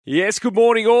Yes, good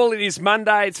morning all. It is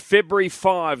Monday. It's February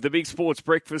 5, the Big Sports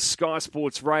Breakfast, Sky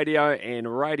Sports Radio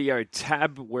and Radio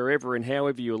Tab, wherever and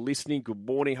however you're listening. Good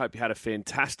morning. Hope you had a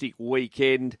fantastic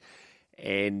weekend.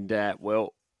 And,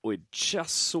 we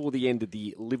just saw the end of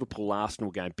the Liverpool-Arsenal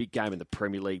game. Big game in the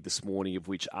Premier League this morning, of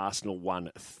which Arsenal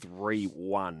won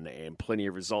 3-1. And plenty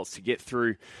of results to get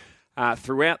through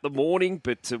throughout the morning,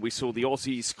 but we saw the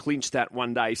Aussies clinch that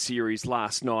one-day series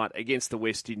last night against the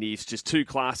West Indies. Just too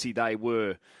classy they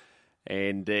were.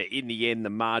 And in the end, the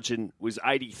margin was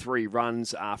 83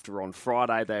 runs after on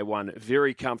Friday. They won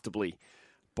very comfortably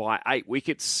by 8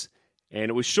 wickets. And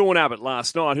it was Sean Abbott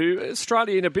last night, who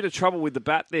Australia in a bit of trouble with the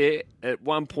bat there. At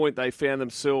one point, they found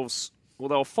themselves, they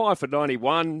were 5 for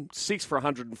 91, 6 for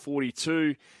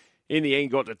 142. In the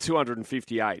end, got to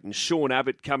 258. And Sean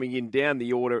Abbott coming in down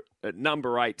the order at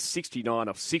number 8, 69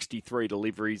 off 63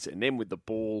 deliveries. And then with the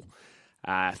ball,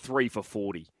 3 for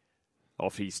 40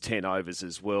 off his 10 overs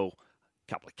as well.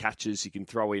 A couple of catches you can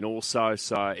throw in also.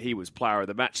 So he was player of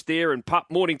the match there. And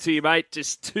Pup, morning to you, mate.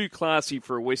 Just too classy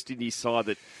for a West Indies side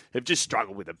that have just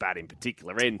struggled with the bat in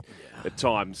particular. And at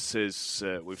times, as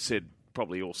we've said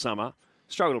probably all summer,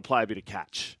 struggle to play a bit of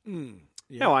catch.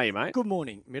 Yeah. How are you, mate? Good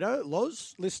morning, Middo,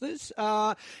 Loz, listeners.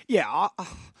 Again,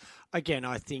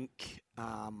 I think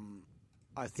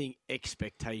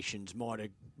expectations might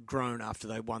have grown after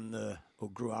they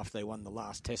grew after they won the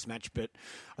last Test match. But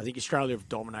I think Australia have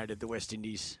dominated the West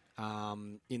Indies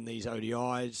in these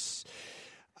ODIs.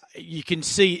 You can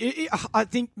see, I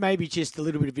think maybe just a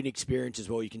little bit of inexperience as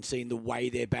well. You can see in the way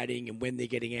they're batting and when they're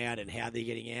getting out and how they're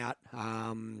getting out.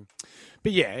 Aussies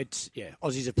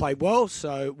have played well,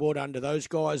 so well done to those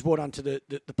guys. Well done to the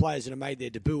players that have made their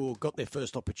debut or got their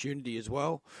first opportunity as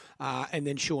well. And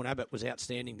then Sean Abbott was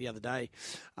outstanding the other day.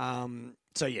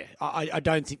 I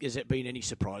don't think there's been any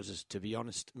surprises, to be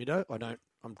honest, Middo.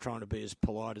 I'm trying to be as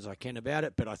polite as I can about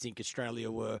it, but I think Australia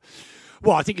were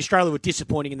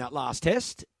disappointing in that last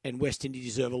Test, and West Indies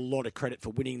deserve a lot of credit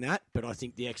for winning that. But I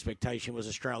think the expectation was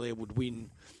Australia would win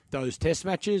those Test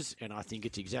matches, and I think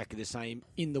it's exactly the same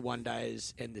in the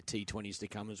one-days and the T20s to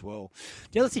come as well.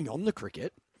 The other thing on the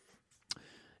cricket,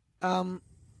 have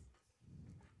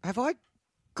I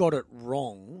got it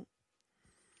wrong,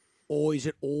 or is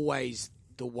it always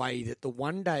the way that the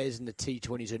one-days and the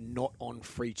T20s are not on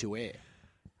free-to-air?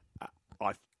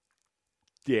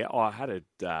 I had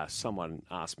someone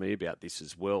ask me about this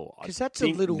as well. Because that's a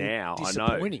little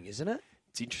disappointing, isn't it?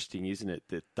 It's interesting, isn't it,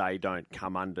 that they don't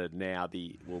come under now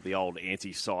the old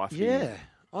anti-siphoning. Yeah,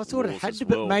 I thought it had to,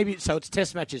 but maybe so. It's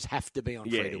Test matches have to be on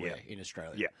free-to-air in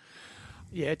Australia.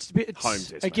 Yeah, it's a bit home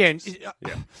Test again. Matches.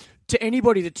 To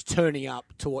anybody that's turning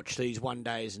up to watch these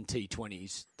one-days and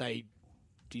T20s, they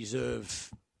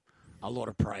deserve a lot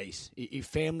of praise. If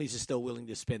families are still willing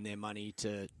to spend their money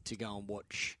to go and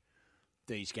watch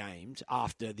these games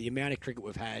after the amount of cricket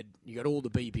we've had, you got all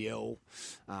the BBL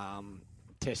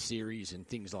Test series and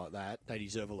things like that, they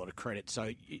deserve a lot of credit. So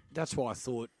that's why I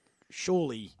thought,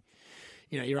 surely,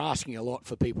 you're asking a lot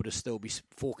for people to still be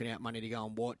forking out money to go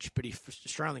and watch. But if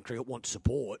Australian cricket wants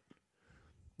support,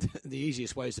 the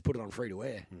easiest way is to put it on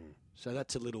free-to-air. So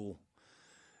that's a little...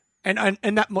 And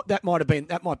that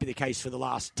might be the case for the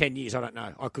last 10 years. I don't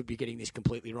know. I could be getting this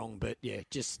completely wrong, but yeah,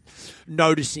 just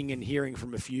noticing and hearing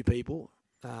from a few people,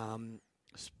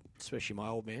 especially my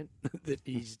old man, that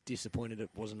he's disappointed it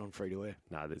wasn't on free-to-air.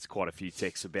 No, there's quite a few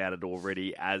texts about it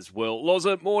already as well.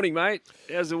 Loza, morning, mate.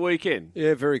 How's the weekend?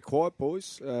 Yeah, very quiet,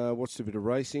 boys. Watched a bit of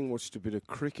racing, watched a bit of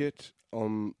cricket.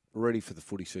 I'm ready for the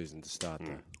footy season to start,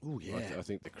 though. Oh, yeah. I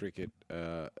think the cricket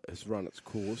has run its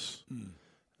course.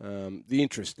 The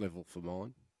interest level for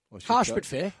mine. Harsh but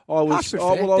fair. I was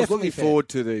looking fair. forward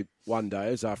to the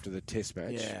one-days after the Test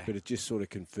match, but it just sort of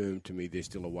confirmed to me they're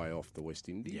still a way off the West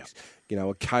Indies. Yep.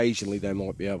 Occasionally they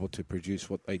might be able to produce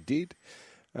what they did,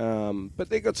 but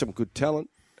they've got some good talent.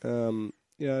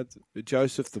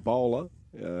 Joseph, the bowler,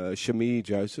 Shamir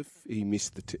Joseph, he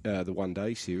missed the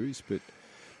one-day series, but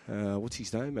what's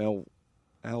his name?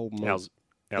 Alzari.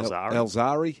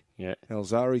 Yeah,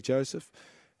 Alzari Joseph.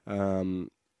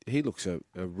 He looks a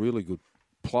really good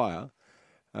player,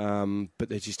 but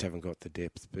they just haven't got the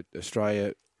depth. But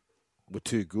Australia were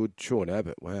too good. Sean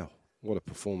Abbott, wow, what a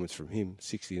performance from him.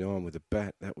 69 with a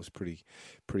bat, that was pretty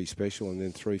special. And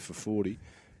then 3 for 40.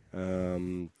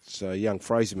 So young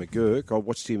Fraser McGurk, I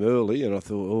watched him early and I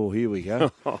thought, oh, here we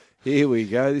go. Here we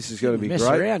go. This is going to be mess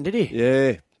great. Around, did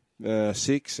he? Yeah,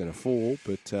 6 and a 4,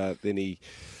 but then he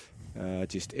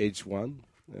just edged one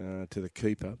to the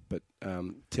keeper. But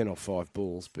 10 off 5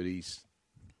 balls, but he's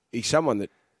someone that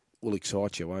will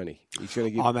excite you, won't he? He's going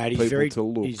to give mate, people to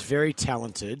look. He's very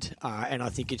talented, and I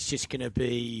think it's just going to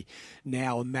be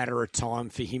now a matter of time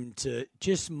for him to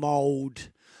just mould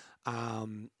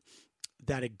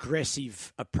that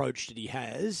aggressive approach that he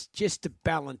has, just to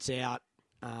balance out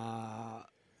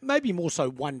maybe more so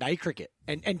one-day cricket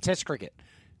and Test cricket.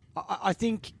 I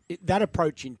think that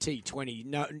approach in T20,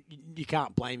 no, you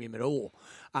can't blame him at all.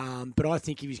 But I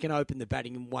think if he's going to open the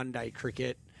batting in one-day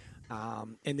cricket,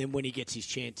 and then when he gets his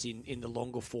chance in the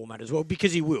longer format as well,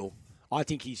 because he will, I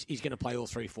think he's going to play all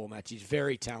three formats. He's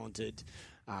very talented.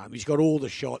 He's got all the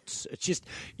shots. It's just,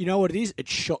 you know what it is? It's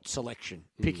shot selection,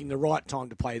 picking the right time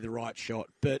to play the right shot.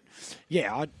 But,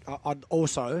 yeah, I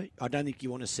don't think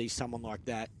you want to see someone like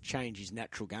that change his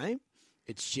natural game.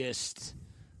 It's just...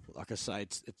 Like I say,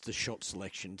 it's the shot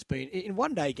selection. It's been in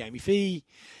one-day game.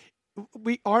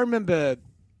 I remember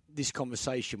this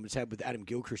conversation was had with Adam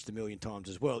Gilchrist a million times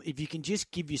as well. If you can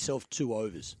just give yourself 2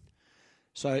 overs,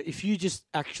 so if you just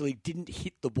actually didn't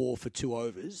hit the ball for 2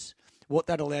 overs, what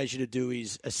that allows you to do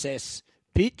is assess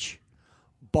pitch,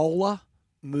 bowler,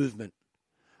 movement.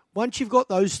 Once you've got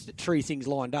those 3 things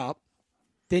lined up,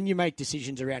 then you make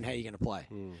decisions around how you're going to play.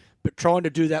 But trying to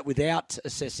do that without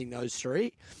assessing those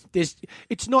 3,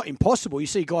 it's not impossible. You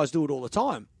see guys do it all the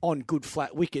time on good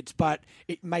flat wickets, but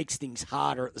it makes things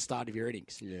harder at the start of your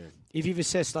innings. Yeah. If you've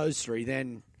assessed those 3,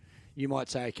 then you might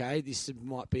say, okay, this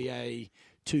might be a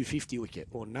 250 wicket,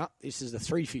 or no, this is a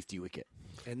 350 wicket.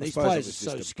 And these players are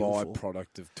so skillful. It's just a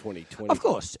byproduct of 2020. Of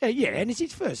course, yeah, and it's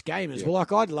his first game as well.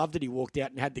 Like, I'd love that he walked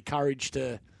out and had the courage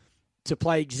to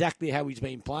play exactly how he's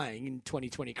been playing in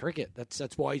 2020 cricket.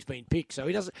 That's why he's been picked. So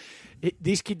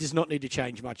this kid does not need to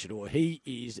change much at all. He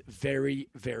is very,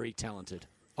 very talented.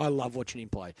 I love watching him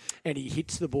play. And he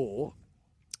hits the ball.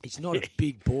 He's not a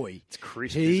big boy. It's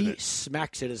crisp, he isn't it?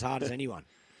 smacks it as hard as anyone.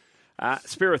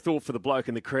 Spare a thought for the bloke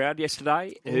in the crowd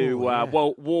yesterday who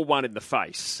wore one in the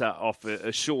face off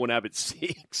a Sean Abbott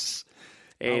 6.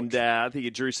 And I think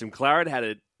it drew some claret, had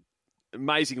a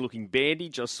amazing-looking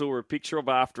bandage. I saw a picture of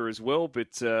after as well,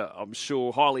 but I'm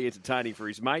sure highly entertaining for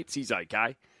his mates. He's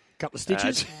okay. Couple of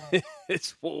stitches.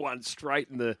 It's one straight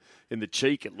in the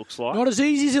cheek. It looks like not as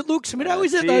easy as it looks.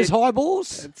 Is it those high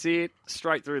balls? That's it.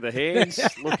 Straight through the hands.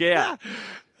 Look out.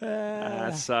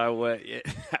 Tell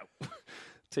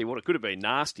you what, it could have been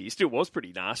nasty. It still was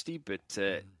pretty nasty, but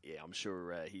I'm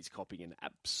sure he's copying an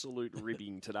absolute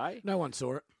ribbing today. No one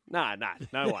saw it. No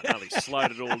one. They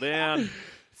slowed it all down.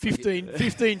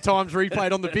 15 times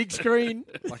replayed on the big screen.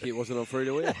 Lucky it wasn't on free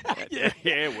to air.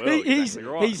 Exactly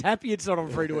right. He's happy it's not on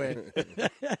free to air.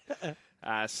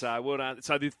 So well done.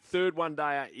 So the third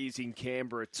one-day is in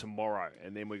Canberra tomorrow,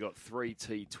 and then we got 3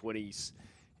 T20s,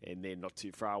 and then not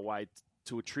too far away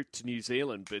to a trip to New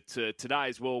Zealand. But today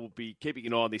as well, we'll be keeping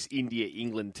an eye on this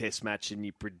India-England test match, and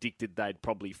you predicted they'd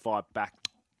probably fight back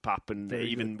up, and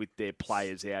even with their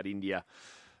players out, India,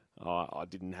 I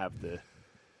didn't have the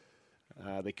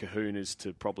kahunas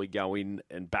to probably go in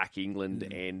and back England,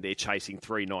 and they're chasing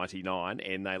 399,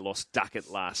 and they lost Duckett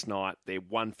last night. They're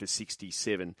 1 for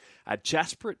 67.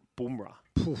 Jasprit Bumrah,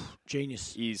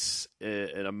 genius, is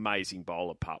an amazing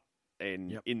bowler, pup.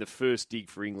 And in the first dig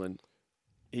for England,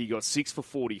 he got 6 for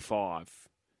 45.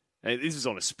 And this is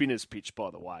on a spinner's pitch, by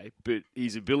the way, but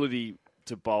his ability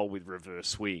to bowl with reverse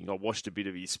swing, I watched a bit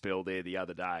of his spell there the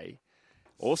other day.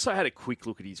 Also had a quick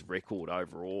look at his record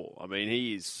overall. I mean,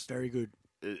 he is very good,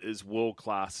 as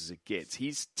world-class as it gets.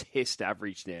 His test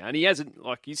average now, and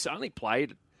he's only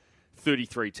played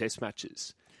 33 test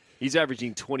matches. He's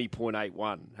averaging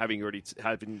 20.81,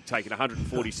 having taken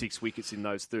 146 wickets in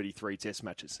those 33 test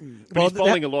matches. But he's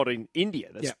bowling a lot in India.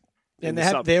 And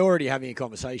they're already having a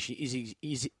conversation. Is he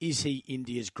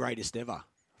India's greatest ever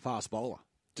fast bowler?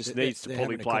 Just needs to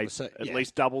probably play at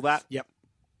least double that. Yep.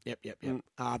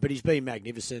 But he's been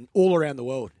magnificent all around the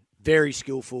world. Very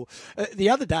skillful. The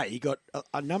other day, he got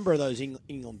a number of those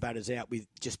England batters out with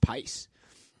just pace.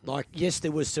 Like, yes,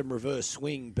 there was some reverse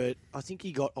swing, but I think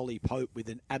he got Ollie Pope with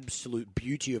an absolute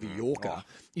beauty of a Yorker.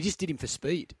 He just did him for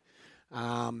speed.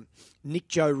 Nick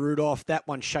Joe Rudolph, that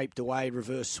one shaped away,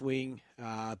 reverse swing.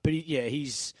 But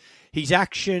his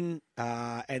action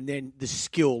and then the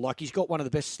skill. Like, he's got one of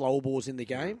the best slow balls in the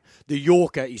game. The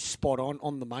Yorker is spot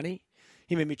on the money.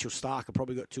 Him and Mitchell Stark have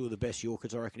probably got 2 of the best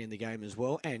Yorkers, I reckon, in the game as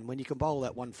well. And when you can bowl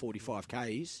that 145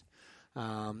 Ks,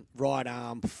 right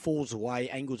arm falls away,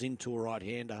 angles into a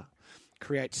right-hander,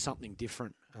 creates something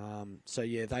different.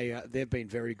 They've been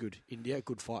very good. India,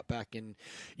 good fight back, and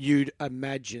you'd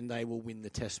imagine they will win the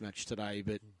Test match today.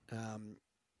 But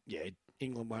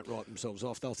England won't write themselves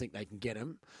off. They'll think they can get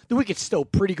him. The wicket's still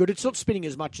pretty good. It's not spinning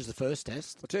as much as the first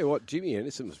test. I'll tell you what, Jimmy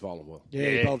Anderson was bowling well. Yeah,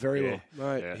 he bowled very well.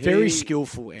 Mate, Very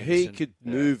skillful, Anderson. He could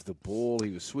move the ball.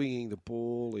 He was swinging the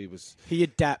ball. He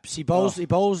adapts. He bowls. He's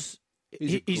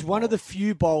one bowler. of the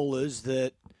few bowlers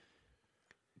that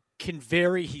can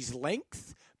vary his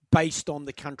length based on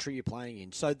the country you're playing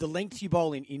in. So the length you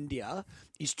bowl in India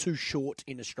is too short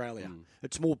in Australia.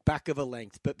 It's more back of a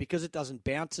length, but because it doesn't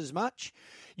bounce as much,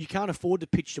 you can't afford to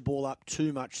pitch the ball up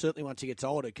too much, certainly once he gets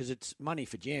older, because it's money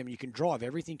for jam. You can drive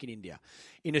everything in India.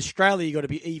 In Australia, you've got to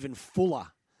be even fuller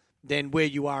than where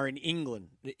you are in England.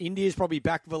 India's probably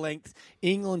back of a length.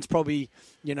 England's probably,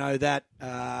 that...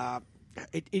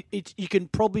 you can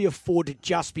probably afford to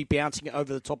just be bouncing it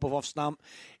over the top of off stump.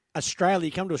 Australia,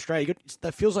 you come to Australia,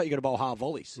 that feels like you've got to bowl half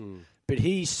volleys. But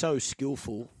he's so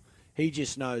skillful. He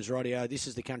just knows, rightio, this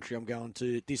is the country I'm going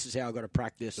to. This is how I've got to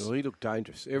practice. Well, he looked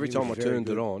dangerous. Every time I turned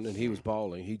it on and he was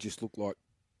bowling, he just looked like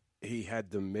he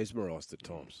had them mesmerised at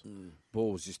times.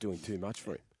 Ball was just doing too much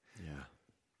for him. Yeah.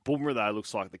 Bumrah, though,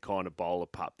 looks like the kind of bowler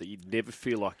pup that you'd never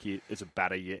feel like you, as a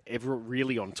batter, you're ever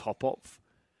really on top of.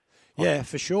 Yeah,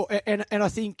 for sure. And I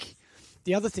think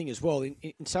the other thing as well, in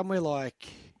somewhere like...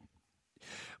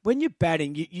 When you're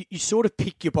batting, you sort of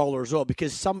pick your bowler as well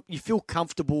because you feel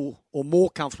comfortable or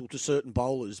more comfortable to certain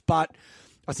bowlers. But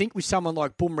I think with someone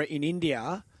like Bumrah in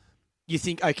India, you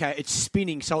think, okay, it's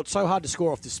spinning, so it's so hard to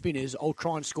score off the spinners. I'll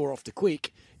try and score off the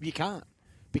quick. You can't.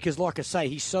 Because, like I say,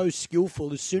 he's so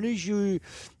skillful. As soon as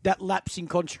that lapse in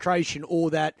concentration or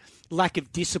that lack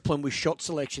of discipline with shot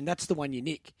selection, that's the one you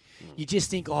nick. You just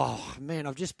think, oh, man,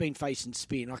 I've just been facing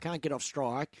spin. I can't get off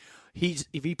strike.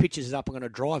 If he pitches it up, I'm going to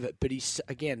drive it. But he's,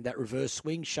 again, that reverse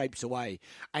swing shapes away.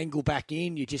 Angle back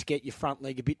in, you just get your front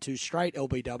leg a bit too straight,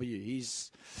 LBW.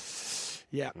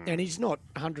 And he's not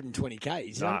 120 Ks,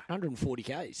 he's 140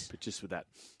 Ks. But just with that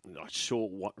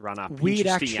short run up, weird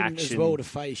interesting action as well to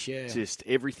face, yeah. Just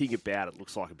everything about it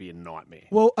looks like it'd be a nightmare.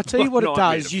 Well, I'll tell you what it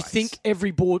does. You face. think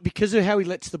every ball, because of how he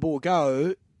lets the ball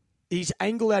go, his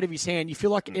angle out of his hand, you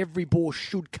feel like every ball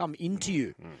should come into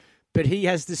you. But he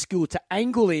has the skill to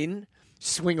angle in,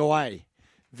 swing away.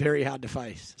 Very hard to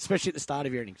face, especially at the start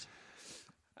of your innings.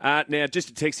 Now, just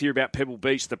a text here about Pebble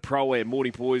Beach, the Pro-Am.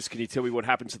 Morning, boys. Can you tell me what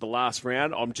happened to the last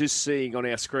round? I'm just seeing on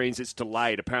our screens it's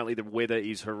delayed. Apparently the weather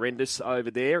is horrendous over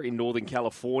there in Northern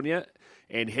California.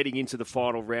 And heading into the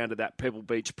final round of that Pebble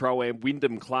Beach Pro-Am,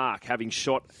 Wyndham Clark having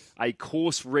shot a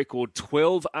course record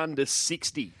 12 under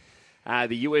 60.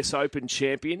 The US Open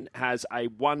champion has a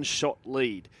one-shot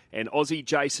lead. And Aussie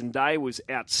Jason Day was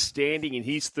outstanding in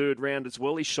his third round as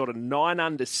well. He shot a 9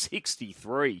 under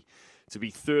 63. To be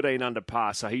 13 under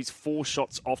par. So he's 4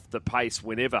 shots off the pace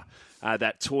whenever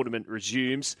that tournament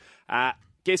resumes.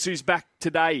 Guess who's back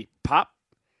today, pup?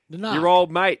 Your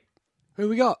old mate. Who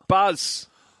we got? Buzz.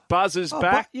 Buzz is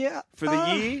back for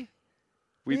the year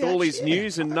with all his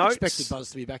news and notes. I expected Buzz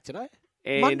to be back today.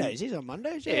 And Mondays. He's on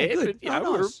Mondays. Yeah, good. But,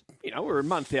 nice. we're a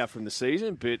month out from the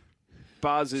season, but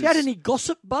Buzz is Has he had any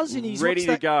gossip, Buzz, in his... ready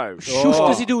to go. Shush,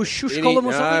 does he do a shush column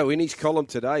or something? No, in his column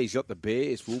today, he's got the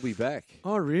Bears. We'll be back.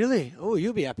 Oh, really? Oh,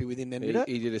 you'll be happy with him then, Peter.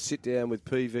 He did a sit-down with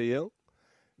PVL,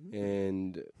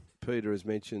 and Peter has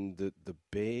mentioned that the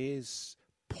Bears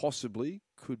possibly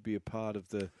could be a part of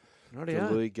the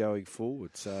league going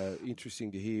forward. So,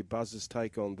 interesting to hear Buzz's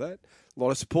take on that. A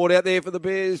lot of support out there for the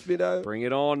Bears, Biddo. Bring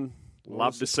it on.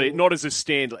 Love to see it. Not as a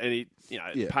standalone,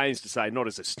 and pains to say, not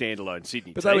as a standalone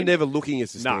Sydney but team. They were never looking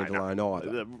as a standalone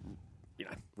either. The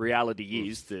reality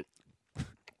is that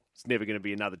it's never going to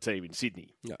be another team in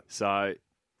Sydney. No. So,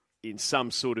 in some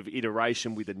sort of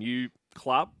iteration with a new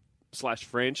club /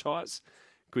 franchise,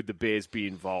 could the Bears be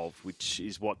involved? Which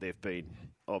is what they've been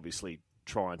obviously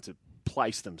trying to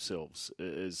place themselves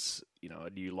as a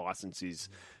new license is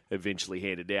eventually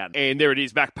handed out. And there it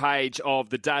is, back page of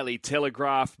the Daily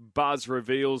Telegraph. Buzz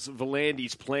reveals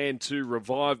Volandi's plan to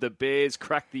revive the Bears,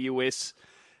 crack the US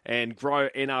and grow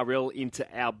NRL into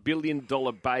our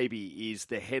billion-dollar baby is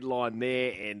the headline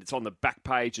there. And it's on the back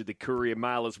page of the Courier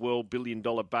Mail as well,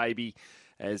 billion-dollar baby,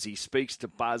 as he speaks to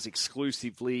Buzz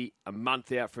exclusively a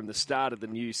month out from the start of the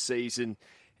new season.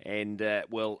 And,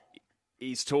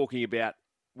 he's talking about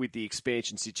with the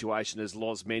expansion situation, as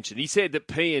Loz mentioned. He said that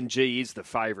PNG is the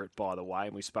favourite, by the way,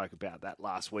 and we spoke about that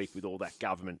last week with all that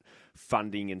government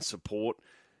funding and support.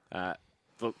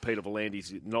 Peter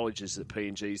Volandis acknowledges that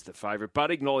PNG is the favourite,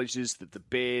 but acknowledges that the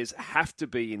Bears have to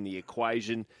be in the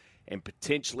equation and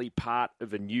potentially part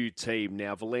of a new team.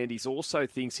 Now, Volandis also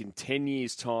thinks in 10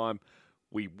 years' time,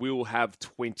 we will have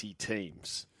 20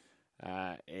 teams.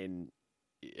 The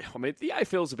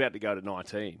AFL's about to go to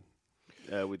 19.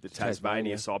 With the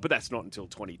Tasmania side, but that's not until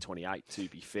 2028, to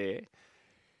be fair.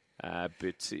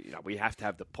 But we have to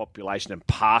have the population and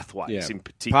pathways in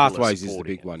particular. Pathways is the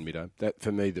big one, Mido. That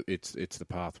for me, it's the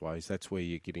pathways. That's where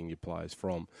you're getting your players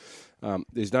from.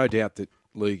 There's no doubt that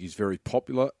league is very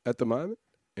popular at the moment,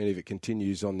 and if it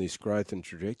continues on this growth and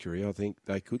trajectory, I think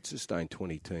they could sustain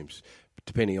 20 teams,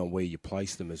 depending on where you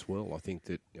place them as well. I think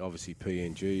that obviously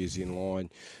PNG is in line.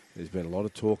 There's been a lot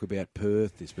of talk about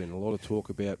Perth. There's been a lot of talk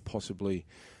about possibly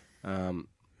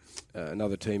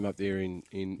another team up there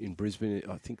in Brisbane,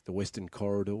 I think the Western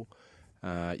Corridor.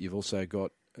 You've also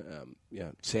got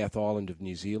South Island of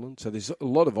New Zealand. So there's a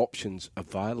lot of options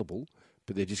available,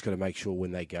 but they've just got to make sure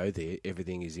when they go there,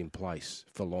 everything is in place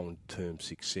for long-term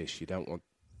success. You don't want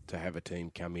to have a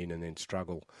team come in and then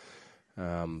struggle,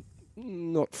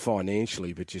 not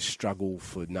financially, but just struggle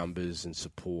for numbers and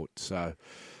support. So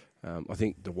I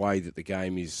think the way that the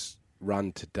game is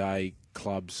run today,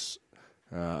 clubs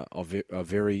are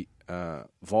very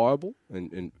viable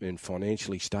and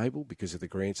financially stable because of the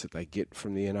grants that they get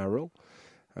from the NRL.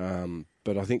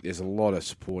 But I think there's a lot of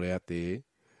support out there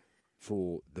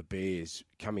for the Bears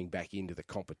coming back into the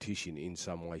competition in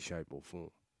some way, shape or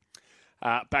form.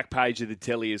 Back page of the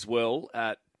telly as well.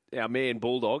 Our man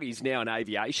Bulldog, he's now an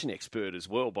aviation expert as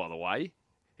well, by the way.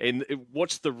 And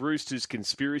watch the Roosters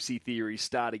conspiracy theory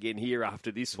start again here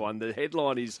after this one. The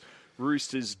headline is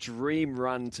Roosters' dream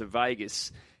run to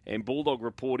Vegas. And Bulldog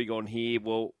reporting on here,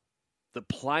 well, the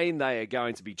plane they are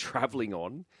going to be travelling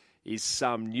on is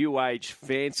some new age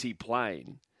fancy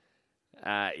plane.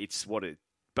 It's a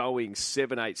Boeing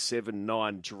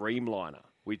 787-9 Dreamliner,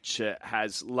 which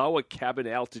has lower cabin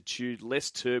altitude, less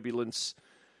turbulence,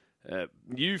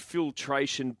 new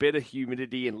filtration, better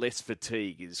humidity, and less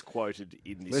fatigue is quoted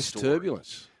in this story. Less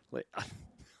turbulence.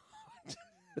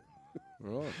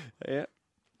 Right. Yeah.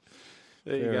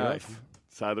 There you go.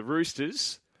 So the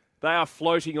Roosters, they are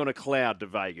floating on a cloud to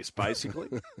Vegas, basically.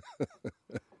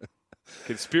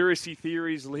 Conspiracy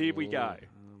theories, here we go.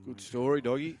 Good story,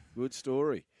 Doggy. Good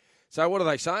story. So what are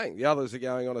they saying? The others are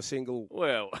going on a single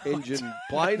engine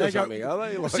plane or something, are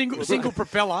they? Like, single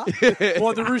propeller,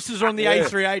 while the Roosters are on the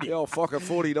A380. The old Fokker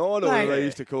 49 or whatever they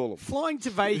used to call them. Flying to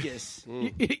Vegas.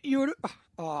 You would...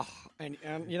 and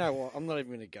you know what? I'm not even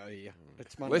going to go here.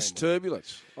 It's Monday less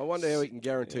turbulence. I wonder how we can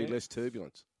guarantee less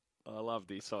turbulence. I love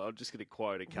this. So I'm just going to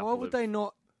quote a couple Why would they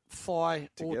not fly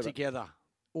all together?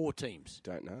 Or teams?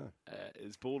 Don't know.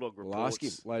 As Bulldog reports, we'll ask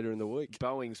him later in the week.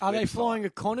 Boeing's Are website. they flying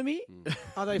economy?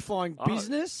 Are they flying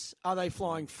business? Are they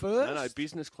flying first? No,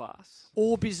 business class.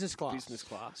 Or business class. Business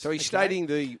class. So he's stating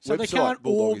the so website. They can't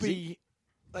Bulldog, all be.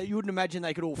 You wouldn't imagine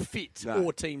they could all fit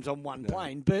all teams on one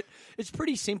plane, but it's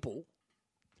pretty simple.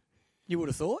 You would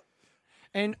have thought,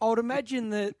 and I would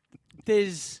imagine that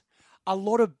there's a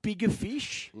lot of bigger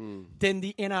fish than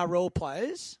the NRL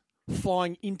players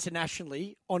flying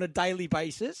internationally on a daily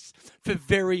basis for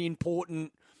very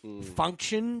important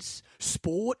functions,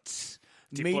 sports,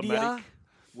 diplomatic media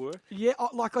work. Yeah,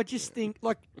 I just think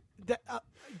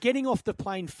getting off the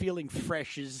plane feeling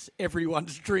fresh is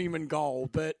everyone's dream and goal,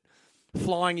 but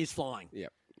flying is flying.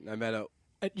 Yep, no matter.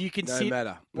 You can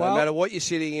no matter what you're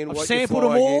sitting in, I've what sampled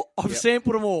you're them flying all. I've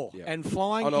sampled them all, and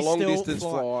flying on a is long still distance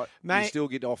flight, mate, you still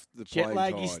get off the plane. Jet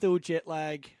lag tired. is still jet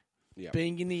lag. Yep.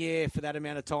 Being in the air for that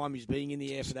amount of time is being in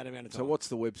the air for that amount of time. So what's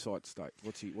the website state?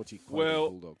 What's he quoting,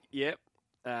 Bulldog? Yep.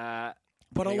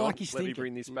 But I like his thinking. Let me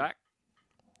bring this back.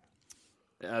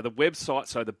 The website,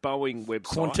 so the Boeing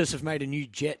website. Qantas have made a new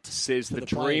jet. Says for the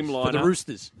Dreamliner. Dreamliner. For the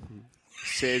Roosters.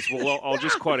 Says, well, I'll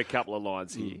just quote a couple of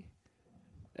lines here.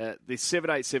 The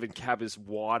 787 cab is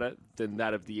wider than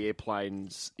that of the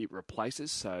airplanes it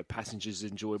replaces, so passengers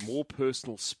enjoy more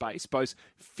personal space, both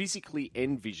physically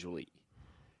and visually.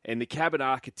 And the cabin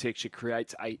architecture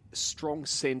creates a strong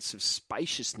sense of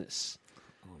spaciousness.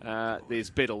 There's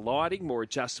better lighting, more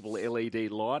adjustable LED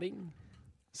lighting,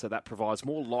 so that provides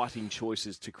more lighting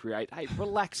choices to create a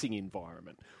relaxing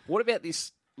environment. What about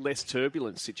this less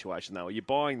turbulence situation, though? Are you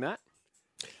buying that?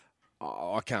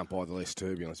 I can't buy the less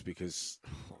turbulence because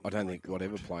I don't think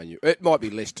whatever plane you... It might be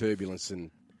less turbulence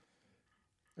than...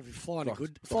 If you're flying like, a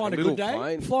good, like flying a a good day,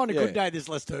 plane. flying a good day, there's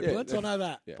less turbulence. I know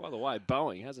that. Yeah. By the way,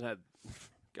 Boeing hasn't had...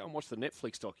 Go and watch the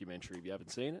Netflix documentary if you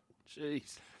haven't seen it.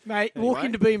 Jeez. Mate, Anyway. walk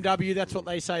into BMW, that's what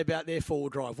they say about their four-wheel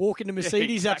drive. Walk into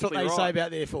Mercedes, that's what they say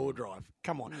about their four-wheel drive.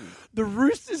 Come on. The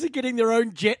Roosters are getting their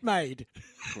own jet made.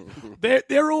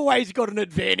 They're always got an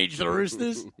advantage, the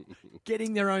Roosters.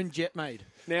 Getting their own jet made.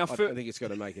 Now, I think it's got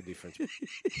to make a difference.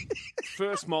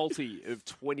 first multi of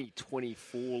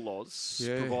 2024 Loz,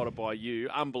 provided by you.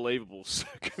 Unbelievable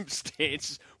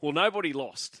circumstances. Well, nobody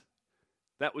lost.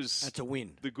 That's a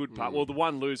win. The good part. Well, the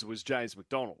one loser was James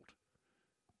McDonald.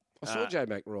 I saw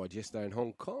J-Mac ride yesterday in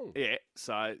Hong Kong. Yeah,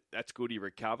 so that's good. He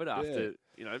recovered after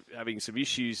having some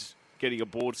issues getting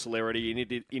aboard Celerity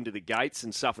and into the gates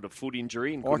and suffered a foot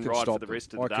injury and couldn't ride for the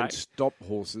rest of the day. I can stop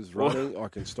horses running. I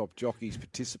can stop jockeys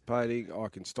participating. I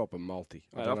can stop a multi.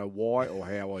 I don't know why or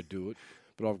how I do it,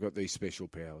 but I've got these special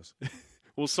powers.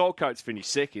 Well, Saltcoats finished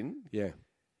second. Yeah.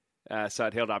 So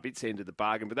it held up its end of the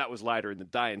bargain, but that was later in the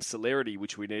day. And Celerity,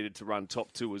 which we needed to run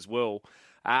top 2 as well,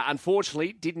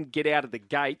 unfortunately didn't get out of the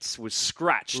gates, was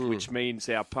scratched, which means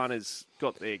our punters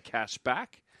got their cash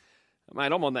back.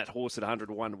 Mate, I'm on that horse at 100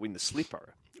 to 1 to win the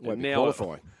slipper. Won't be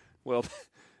qualifying. Well,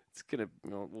 it's going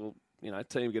to,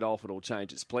 Team Godolphin will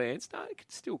change its plans. No, it can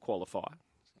still qualify.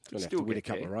 Going to have to win a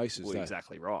couple of races, well,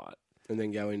 exactly right. And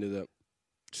then go into the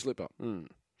slipper.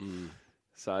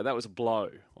 So that was a blow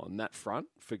on that front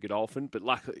for Godolphin. But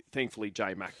thankfully,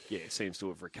 J Mac, seems to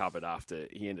have recovered after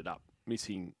he ended up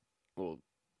missing. Well,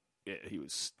 he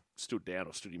was stood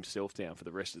himself down for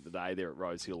the rest of the day there at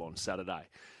Rose Hill on Saturday.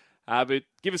 But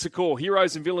give us a call.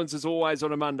 Heroes and Villains, as always,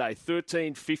 on a Monday,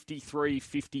 13 53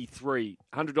 53.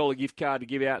 $100 gift card to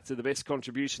give out to the best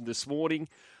contribution this morning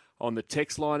on the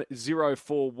text line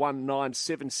 0419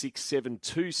 767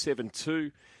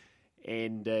 272.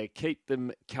 And keep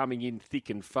them coming in thick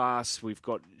and fast. We've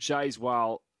got Jay's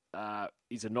Whale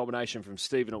is a nomination from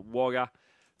Stephen at Wagga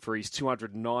for his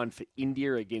 209 for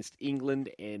India against England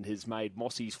and has made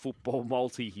Mossy's football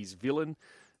multi his villain.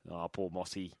 Oh, poor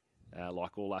Mossy,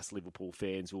 like all us Liverpool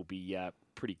fans, will be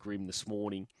pretty grim this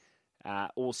morning.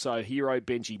 Also, hero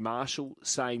Benji Marshall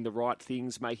saying the right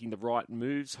things, making the right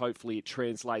moves. Hopefully it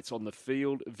translates on the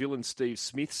field. Villain Steve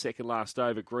Smith, second last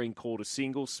over, Green called a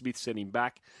single. Smith sent him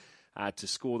back to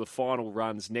score the final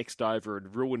runs next over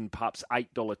and ruin Pup's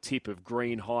 $8 tip of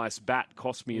Green highest bat.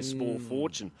 Cost me a small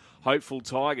fortune. Hopeful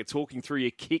Tiger, talking through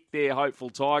your kick there, Hopeful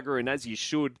Tiger, and as you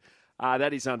should,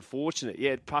 that is unfortunate.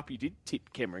 Yeah, Pup, you did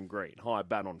tip Cameron Green, high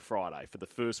bat on Friday for the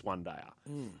first one-dayer.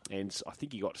 And I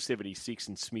think he got 76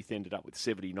 and Smith ended up with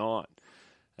 79.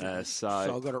 So I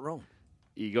got it wrong.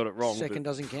 You got it wrong. Second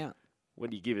doesn't count.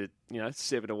 When you give it, 7-1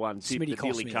 tip, Smitty it nearly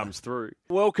cost me, comes through.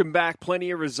 Welcome back. Plenty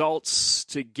of results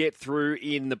to get through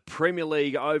in the Premier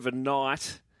League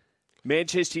overnight.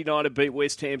 Manchester United beat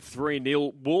West Ham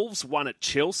 3-0. Wolves won at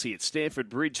Chelsea at Stamford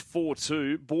Bridge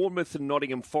 4-2. Bournemouth and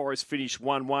Nottingham Forest finished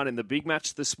 1-1 in the big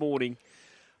match this morning.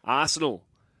 Arsenal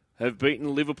have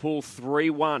beaten Liverpool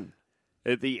 3-1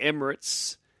 at the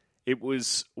Emirates. It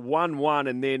was 1-1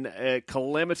 and then a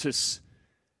calamitous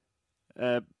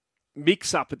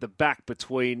mix-up at the back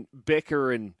between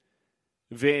Becker and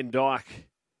Van Dijk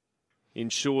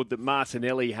ensured that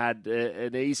Martinelli had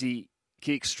an easy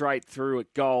kick straight through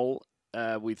at goal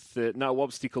with no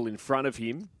obstacle in front of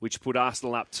him, which put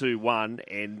Arsenal up 2-1,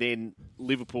 and then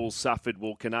Liverpool suffered.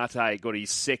 Well, Konate got his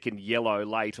second yellow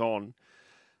late on,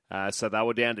 so they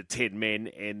were down to 10 men,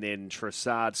 and then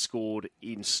Trossard scored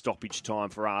in stoppage time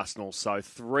for Arsenal. So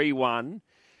 3-1.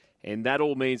 And that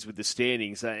all means with the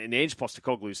standings, and Ange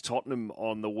Postecoglou's Tottenham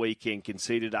on the weekend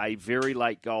conceded a very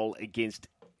late goal against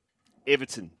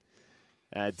Everton,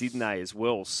 didn't they, as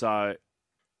well? So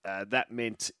that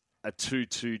meant a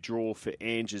 2-2 draw for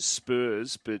Ange's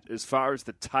Spurs. But as far as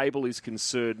the table is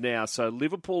concerned now, so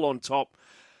Liverpool on top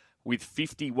with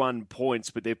 51 points,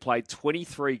 but they've played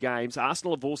 23 games.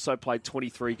 Arsenal have also played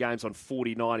 23 games on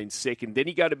 49 in second. Then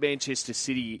you go to Manchester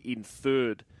City in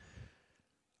third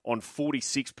on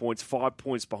 46 points, 5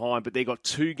 points behind, but they've got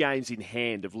 2 games in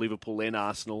hand of Liverpool and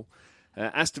Arsenal.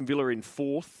 Aston Villa in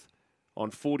fourth on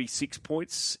 46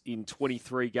 points in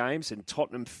 23 games, and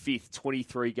Tottenham fifth,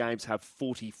 23 games, have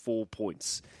 44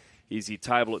 points, is your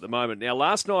table at the moment. Now,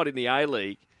 last night in the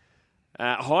A-League,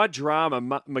 high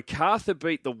drama, MacArthur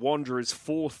beat the Wanderers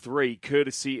 4-3,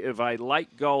 courtesy of a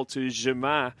late goal to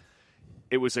Germain.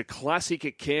 It was a classic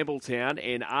at Campbelltown,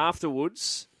 and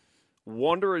afterwards,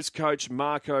 Wanderers coach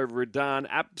Marco Redan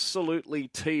absolutely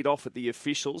teed off at the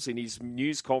officials in his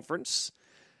news conference,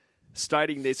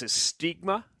 stating there's a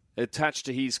stigma attached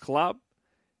to his club.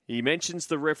 He mentions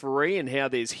the referee and how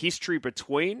there's history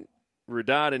between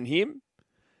Redan and him.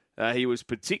 He was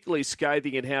particularly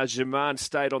scathing at how Germain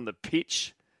stayed on the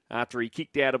pitch after he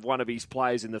kicked out of one of his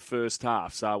players in the first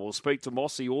half. So we'll speak to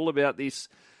Mossy all about this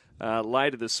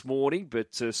later this morning,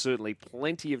 but certainly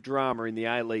plenty of drama in the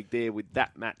A-League there with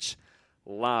that match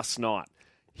last night.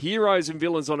 Heroes and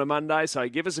Villains on a Monday, so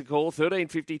give us a call,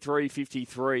 1353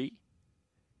 53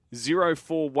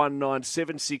 0419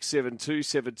 767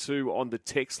 272 on the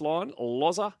text line.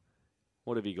 Loza,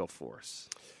 what have you got for us?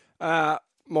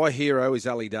 My hero is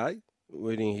Ali Day,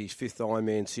 winning his 5th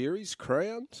Ironman Series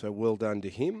crown, so well done to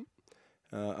him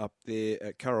up there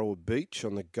at Currawa Beach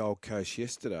on the Gold Coast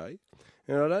yesterday.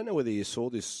 And I don't know whether you saw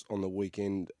this on the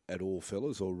weekend at all,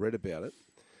 fellas, or read about it,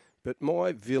 but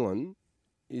my villain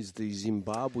is the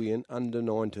Zimbabwean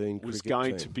under-19 Was cricket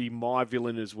going team. to be my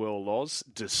villain as well, Loz.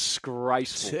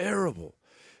 Disgraceful. Terrible.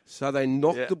 So they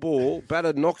knocked the ball,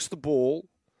 batter knocks the ball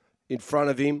in front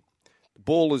of him. The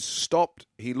ball is stopped.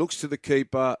 He looks to the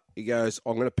keeper. He goes,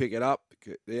 I'm going to pick it up.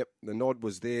 Yep, the nod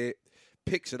was there.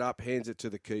 Picks it up, hands it to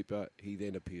the keeper. He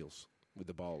then appeals with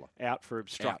the bowler. Out for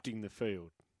obstructing the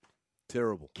field.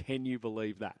 Terrible. Can you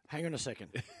believe that? Hang on a second.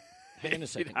 Hang on a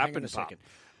second. It Hang on happened, a second.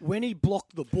 When he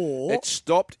blocked the ball, It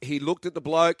stopped. He looked at the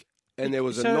bloke, and there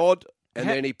was a nod, and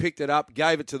then he picked it up,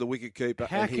 gave it to the wicketkeeper,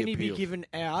 how and he can he appealed. be given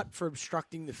out for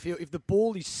obstructing the field? If the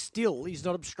ball is still, he's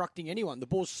not obstructing anyone. The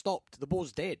ball's stopped. The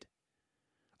ball's dead.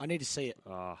 I need to see it.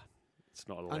 It's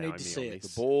not allowing need to see me on it.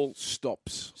 this. The ball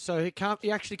stops. So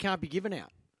he actually can't be given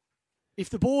out. If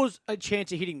the ball's a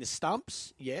chance of hitting the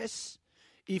stumps, yes.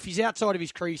 If he's outside of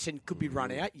his crease and could be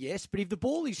run out, yes. But if the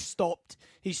ball is stopped,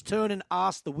 his turn and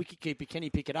asked the wicketkeeper, can he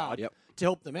pick it up to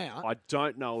help them out? I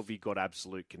don't know if he got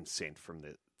absolute consent from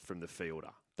the fielder.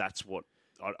 That's what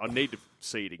I need to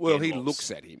see it again. Well, he Loz.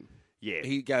 looks at him. Yeah.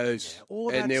 He goes, all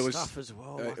and that there was stuff as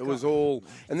well. it was all,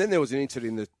 and then there was an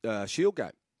incident in the Shield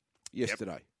game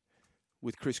yesterday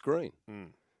with Chris Green.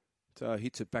 So he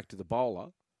hits it back to the bowler.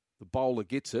 The bowler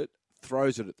gets it,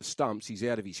 throws it at the stumps. He's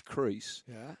out of his crease.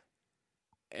 Yeah.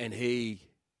 And he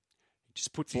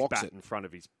just puts his blocks bat it. in front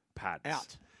of his pads.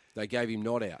 Out. They gave him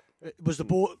not out. Was the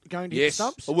ball going to hit the Yes.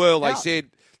 stumps? Well, Out.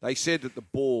 they said that the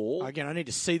ball. Again, I need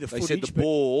to see the They footage. said the but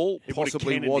ball It would have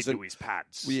possibly cannoned wasn't. into his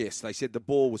pads. Yes, they said the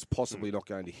ball was possibly not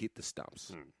going to hit the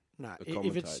stumps. No, the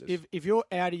if it's commentators. if you're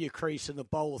out of your crease and the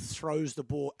bowler throws the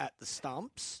ball at the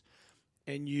stumps,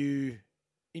 and you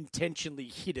intentionally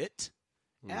hit it,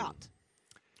 out.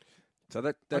 So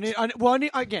that's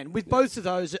Again, with both of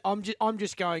those, I'm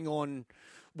just going on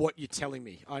what you're telling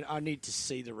me. I need to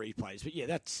see the replays, but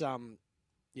that's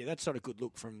not a good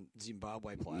look from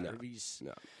Zimbabwe player.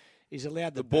 No. He's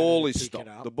allowed the the ball batter is to pick stopped.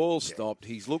 it up. The ball stopped.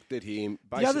 He's looked at him.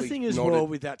 The other basically thing as nodded. well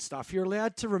with that stuff, you're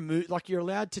allowed to remove, you're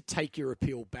allowed to take your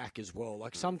appeal back as well.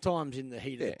 Like sometimes in the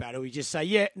heat of the battle, you just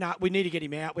say, we need to get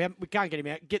him out. We can't get him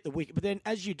out. Get the wicket. But then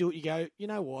as you do it, you go, you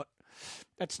know what?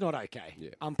 That's not okay. Yeah.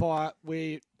 Umpire,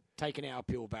 we're taking our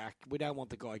appeal back. We don't want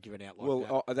the guy given out like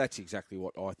that. Well, that's exactly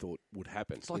what I thought would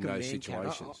happen It's like in a those man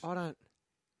count. situations. I don't.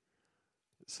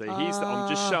 See, I'm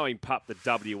just showing Pup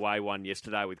the WA one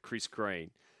yesterday with Chris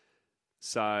Green.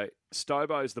 So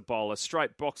Stobo's the bowler,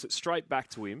 box it straight back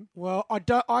to him. Well, I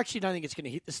actually don't think it's going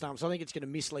to hit the stumps. I think it's going to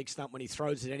miss leg stump when he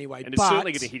throws it anyway. And it's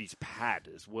certainly going to hit his pad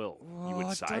as well, you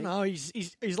would say. I don't know.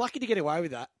 He's lucky to get away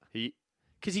with that.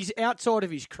 Because he's outside of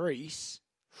his crease.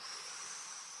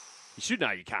 You should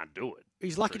know you can't do it.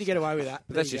 He's lucky to get away with that.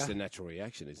 But that's just a natural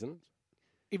reaction, isn't it?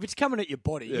 If it's coming at your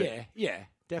body, yeah,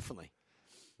 definitely.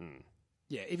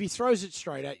 Yeah, if he throws it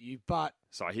straight at you, but...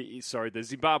 Sorry, the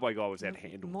Zimbabwe guy was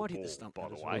outhandled might the hit ball, the stump by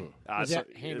the as way. well. Was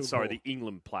outhandled sorry, ball. the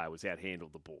England player was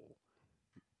outhandled the ball.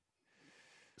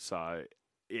 So,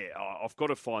 I've got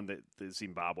to find the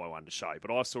Zimbabwe one to show.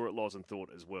 But I saw it, Loz, and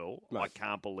thought as well, I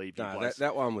can't believe you No,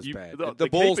 that one was bad. The The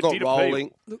ball's keeper not did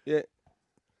rolling. appeal. Yeah.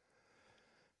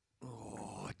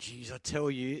 Oh, jeez, I tell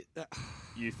you...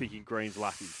 You thinking Green's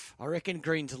lucky? I reckon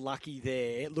Green's lucky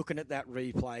there, looking at that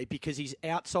replay, because he's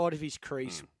outside of his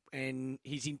crease and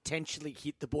he's intentionally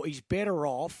hit the ball. He's better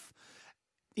off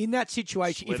in that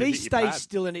situation. Just If let he it hit your stays pad.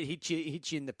 still and it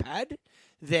hits you in the pad,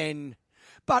 then...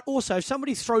 But also, if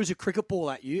somebody throws a cricket ball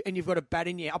at you and you've got a bat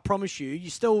in you, I promise you're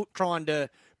still trying to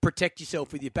protect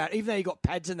yourself with your bat. Even though you've got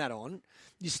pads and that on,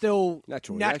 you still...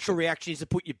 Natural reaction is to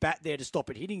put your bat there to stop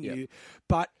it hitting you.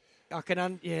 But... I can,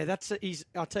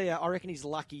 I'll tell you, I reckon he's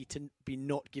lucky to be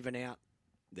not given out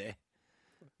there.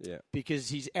 Yeah. Because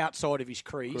he's outside of his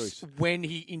crease when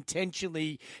he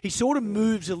sort of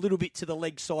moves a little bit to the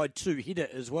leg side to hit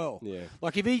it as well. Yeah.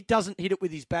 Like if he doesn't hit it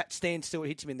with his bat, stands still, it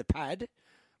hits him in the pad,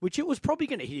 which it was probably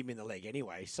going to hit him in the leg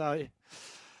anyway. So,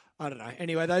 I don't know.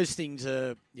 Anyway, those things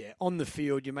are, on the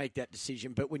field, you make that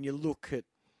decision. But when you look at,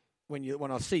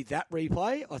 when I see that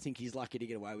replay, I think he's lucky to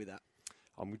get away with that.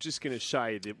 I'm just going to show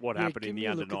you what happened in the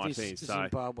under-19.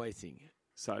 Zimbabwe thing.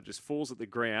 So it just falls at the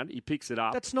ground. He picks it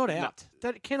up. That's not out.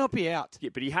 That cannot be out.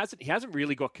 Yeah, but he hasn't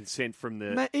really got consent from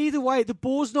the... Either way, the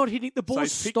ball's not hitting. The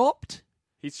ball's stopped.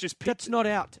 He's just picked... That's not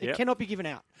out. It cannot be given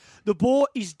out. The ball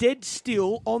is dead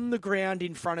still on the ground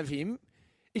in front of him.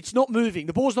 It's not moving.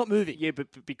 The ball's not moving. Yeah,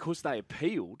 but because they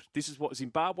appealed, this is what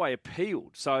Zimbabwe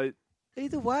appealed. So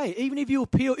either way, even if you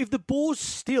appeal, if the ball's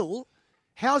still...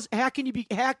 How can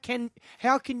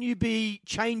you be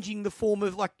changing the form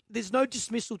of, like, there's no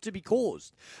dismissal to be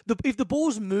caused. If the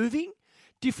ball's moving,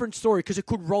 different story because it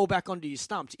could roll back onto your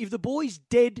stumps. If the ball's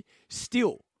dead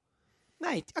still,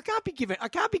 mate, I can't be given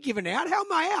out. How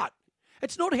am I out?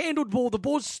 It's not handled ball. The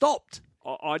ball's stopped.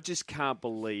 I just can't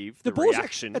believe the ball's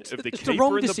reaction of the it's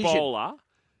keeper and the bowler.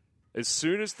 As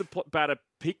soon as the batter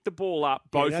picked the ball up,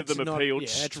 both of them appealed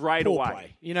straight away.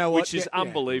 Play. You know what? Which is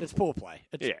unbelievable. It's poor play.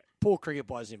 It's poor cricket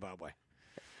by Zimbabwe.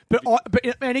 But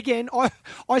again,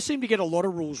 I seem to get a lot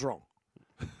of rules wrong.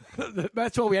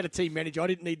 That's why we had a team manager. I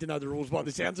didn't need to know the rules by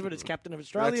the sounds of it as captain of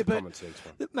Australia. That's a common sense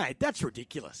one. Mate, that's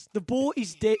ridiculous. The ball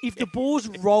is dead. If the ball's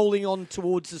rolling on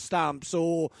towards the stumps,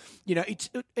 or it's.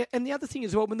 And the other thing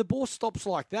as well, when the ball stops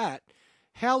like that,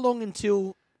 how long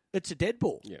until it's a dead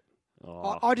ball? Yeah.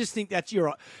 Oh. I just think that's you're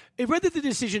right. Whether the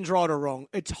decision's right or wrong,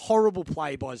 it's horrible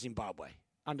play by Zimbabwe.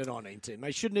 Under 19 team.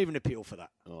 They shouldn't even appeal for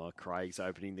that. Oh, Craig's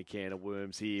opening the can of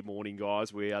worms here. Morning,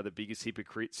 guys. We are the biggest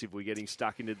hypocrites if we're getting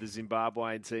stuck into the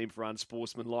Zimbabwean team for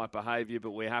unsportsmanlike behaviour,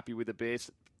 but we're happy with the best.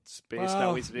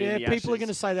 Well, people are going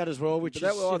to say that as well, which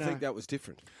I think that was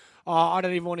different. Oh, I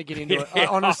don't even want to get into it.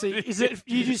 Honestly, is it?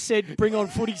 You just said bring on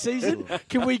footy season.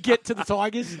 Can we get to the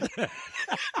Tigers?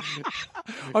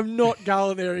 I'm not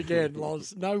going there again,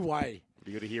 Loz. No way.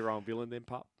 You got a hero and villain then,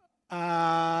 pup?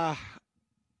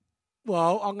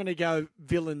 Well, I'm going to go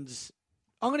villains.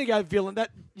 I'm going to go villain. That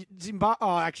Zimbabwe.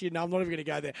 Oh, actually, no, I'm not even going to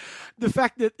go there. The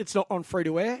fact that it's not on free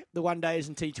to air, the 1 days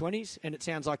and T20s, and it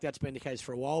sounds like that's been the case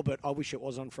for a while, but I wish it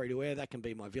was on free to air. That can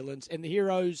be my villains. And the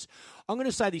heroes, I'm going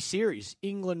to say this series,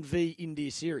 England v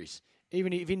India series.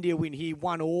 Even if India win here,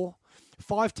 1-1,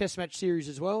 5 test match series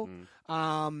as well.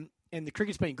 And the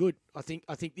cricket's been good. I think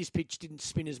this pitch didn't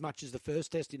spin as much as the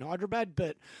first test in Hyderabad,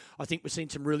 but I think we've seen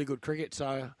some really good cricket.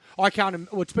 So I can't.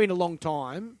 Well, it's been a long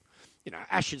time.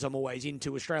 Ashes I'm always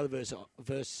into. Australia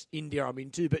versus India I'm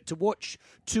into. But to watch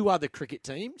 2 other cricket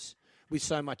teams with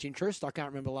so much interest, I can't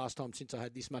remember the last time since I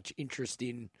had this much interest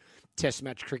in test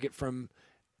match cricket from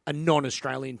a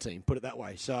non-Australian team, put it that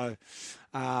way. So,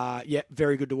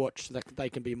 very good to watch. They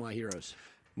can be my heroes.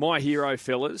 My hero,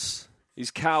 fellas,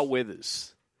 is Carl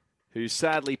Weathers, who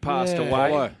sadly passed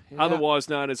away, otherwise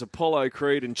known as Apollo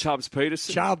Creed and Chubbs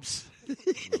Peterson. Chubbs.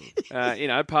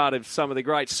 Part of some of the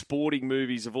great sporting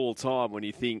movies of all time when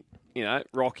you think,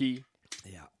 Rocky.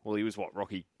 Yeah. Well, he was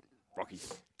Rocky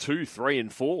 2, 3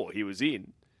 and 4 he was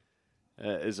in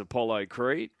as Apollo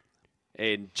Creed.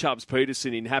 And Chubbs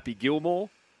Peterson in Happy Gilmore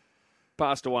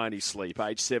passed away in his sleep,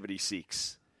 age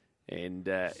 76. And,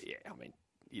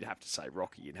 you'd have to say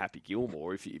Rocky and Happy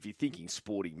Gilmore. If you're thinking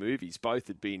sporting movies, both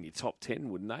would be in your top 10,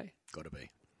 wouldn't they? Got to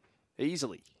be.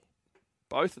 Easily.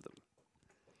 Both of them.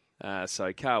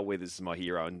 So Carl Weathers is my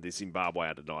hero, and the Zimbabwe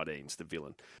under-19's the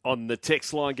villain. On the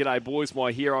text line, g'day boys,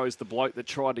 my hero is the bloke that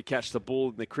tried to catch the ball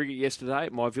in the cricket yesterday.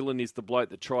 My villain is the bloke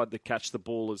that tried to catch the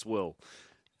ball as well.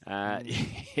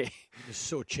 Just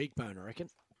sore cheekbone, I reckon.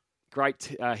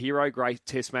 Great hero, great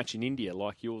test match in India,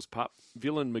 like yours, pup.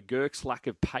 Villain McGurk's lack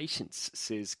of patience,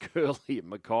 says Curly at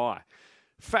Mackay.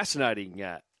 Fascinating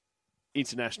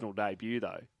international debut,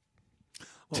 though.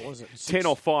 What was it? 10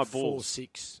 off 5 balls.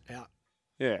 4-6 out.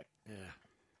 Yeah.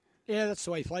 Yeah, that's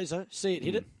the way he plays, though. See it,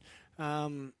 hit it.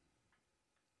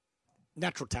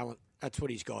 Natural talent. That's what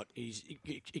he's got. He's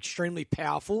extremely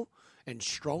powerful and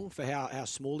strong for how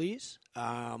small he is.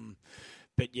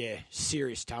 But,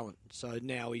 serious talent. So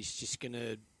now he's just going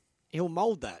to... He'll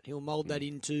mould that. He'll mould that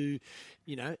into,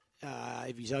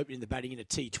 if he's opening the batting in a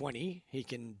T20, he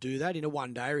can do that. In a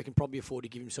 1 day, he can probably afford to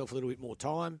give himself a little bit more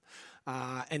time.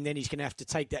 And then he's going to have to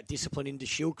take that discipline into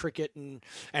Shield cricket and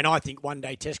I think 1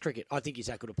 day Test cricket. I think he's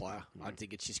that good a player. I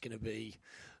think it's just going to be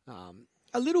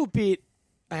a little bit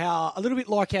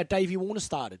like how Davey Warner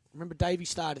started. Remember, Davey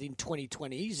started in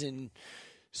 2020s and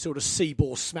sort of see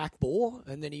ball, smack ball,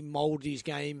 and then he moulded his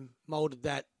game, moulded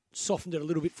that, softened it a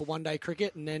little bit for 1 day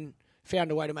cricket, and then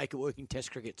found a way to make it work in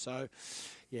Test cricket. So,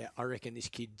 I reckon this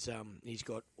kid's he's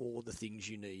got all the things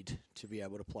you need to be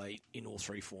able to play in all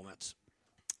 3 formats.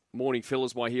 Morning,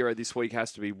 fellas. My hero this week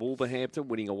has to be Wolverhampton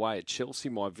winning away at Chelsea.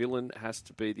 My villain has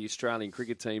to be the Australian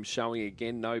cricket team showing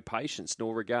again no patience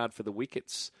nor regard for the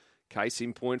wickets. Case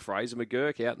in point, Fraser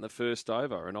McGurk out in the first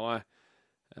over. And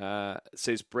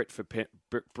says Brett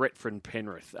from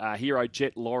Penrith. Hero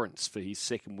Jet Lawrence for his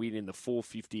second win in the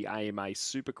 450 AMA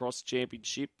Supercross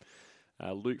Championship.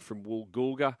 Luke from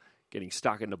Woolgoolga getting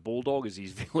stuck in the Bulldog as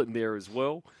his villain there as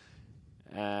well.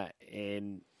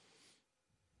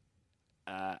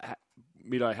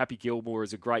 Middo, Happy Gilmore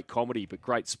is a great comedy, but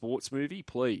great sports movie,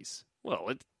 please. Well,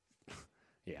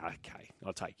 okay,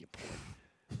 I'll take your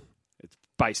point. It's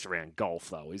based around golf,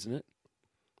 though, isn't it?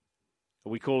 Are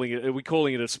we calling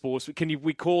it a sports?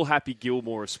 We call Happy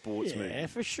Gilmore a sports movie? Yeah,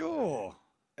 for sure.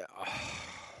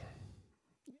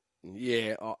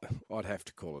 Yeah, I'd have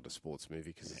to call it a sports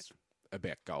movie because it's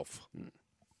about golf.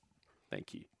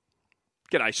 Thank you.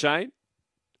 G'day, Shane.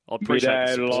 I appreciate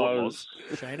the support, Loz.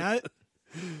 Shane-o.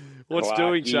 What's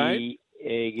doing, Shane?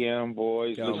 Again,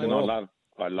 boys. Going Listen, well.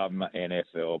 I love my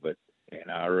NFL, but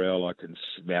NRL, I can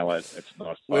smell it. It's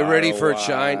not We're far ready for it, away.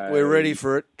 Shane. We're ready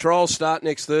for it. Trials start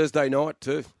next Thursday night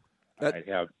too. Mate,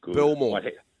 how good. Belmore.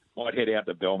 Might head out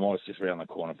to Belmore. It's just around the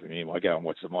corner from here. I go and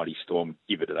watch the Mighty Storm.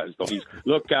 Give it to those doggies.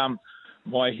 Look,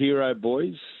 my hero,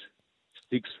 boys,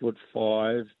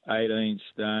 6'5", 18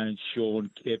 stone, Sean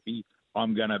Kepi.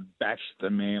 I'm going to bash the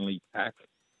Manly pack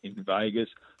in Vegas.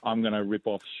 I'm going to rip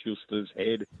off Schuster's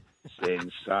head.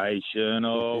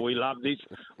 Sensational. We love this.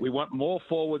 We want more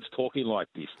forwards talking like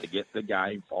this to get the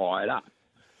game fired up.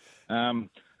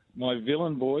 My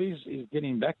villain, boys, is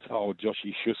getting back to old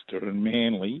Joshy Schuster and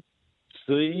Manly.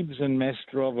 Siebes and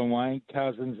Mestrov and Wayne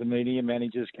Cousins, the media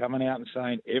managers, coming out and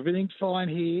saying everything's fine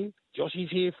here. Joshy's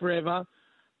here forever.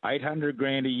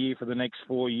 $800,000 a year for the next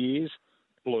 4 years.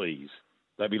 Please.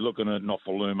 They'll be looking at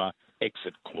Nofaluma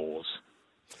exit clause.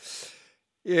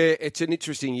 Yeah, it's an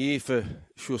interesting year for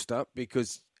Schuster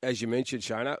because, as you mentioned,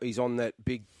 Shana, he's on that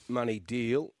big money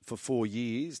deal for 4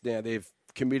 years. Now, they've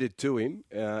committed to him.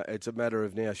 It's a matter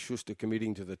of now Schuster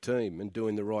committing to the team and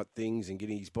doing the right things and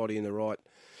getting his body in the right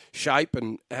shape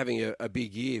and having a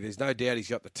big year. There's no doubt he's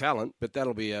got the talent, but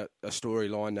that'll be a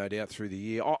storyline, no doubt, through the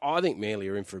year. I think Manly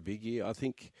are in for a big year. I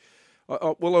think.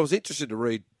 I was interested to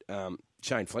read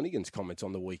Shane Flanagan's comments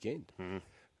on the weekend,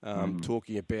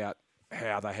 talking about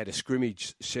how they had a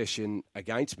scrimmage session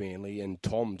against Manly and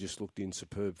Tom just looked in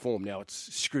superb form. Now,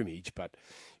 it's scrimmage, but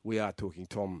we are talking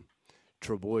Tom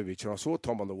Trebojevic, and I saw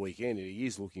Tom on the weekend, and he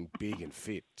is looking big and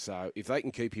fit. So if they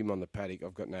can keep him on the paddock,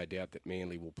 I've got no doubt that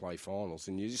Manly will play finals.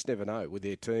 And you just never know with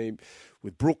their team.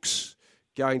 With Brooks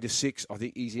going to 6, I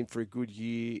think he's in for a good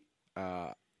year.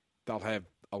 They'll have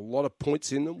a lot of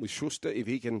points in them with Schuster if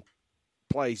he can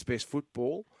play his best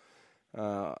football.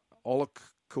 Olak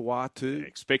Kawatu.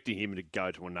 Expecting him to go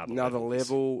to another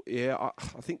level. Yeah,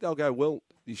 I think they'll go well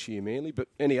this year, Manly. But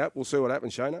anyhow, we'll see what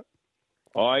happens, Shana.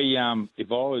 If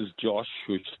I was Josh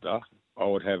Schuster, I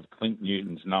would have Clint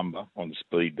Newton's number on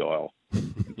speed dial.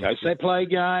 In case they play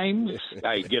games,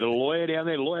 hey, get a lawyer down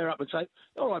there, lawyer up and say,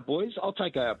 all right, boys, I'll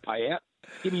take a payout.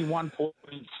 Give me $1.6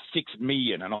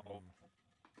 million and I'll...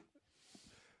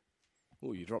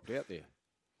 Oh, you dropped out there.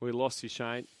 We lost you,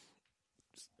 Shane.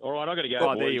 All right, I've got to go.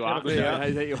 Oh, boys. there you are. There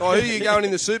you are. Oh, who are you going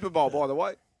in the Super Bowl, by the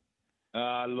way?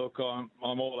 Look, I'm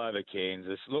all over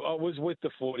Kansas. Look, I was with the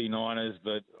 49ers,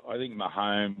 but I think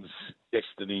Mahomes'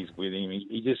 destiny's with him.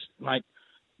 He just, mate,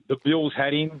 the Bills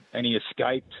had him and he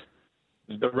escaped.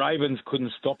 The Ravens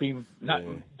couldn't stop him.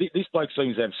 No, this bloke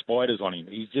seems to have spiders on him.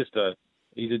 He's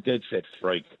a dead set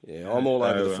freak. Yeah, I'm all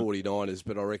over the 49ers,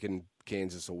 but I reckon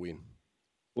Kansas will win.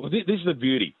 Well, this is the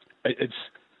beauty.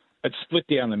 It's split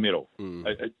down the middle.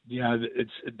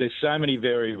 There's so many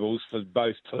variables for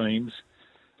both teams.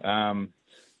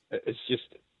 It's just,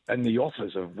 and the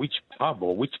offers of which pub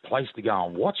or which place to go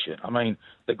and watch it. I mean,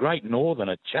 the Great Northern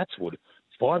at Chatswood,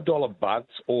 $5 buds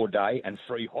all day and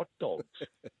free hot dogs.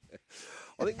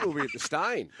 I think we'll be at the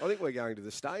Stain. I think we're going to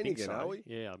the Stain again, so. Are we?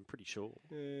 Yeah, I'm pretty sure.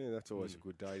 Yeah, that's always a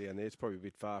good day down there. It's probably a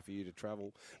bit far for you to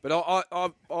travel. But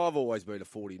I've always been a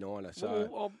 49er.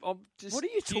 So I'm just, what are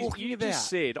you talking about? You just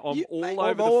said I'm all I'm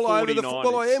over all the 49ers. over the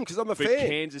well, I am because I'm a but fan.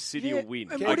 Kansas City will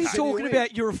win. And what are you talking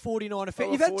about? You're a 49er fan.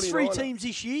 I'm You've a had 3 49er. teams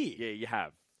this year. Yeah, you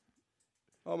have.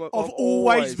 I've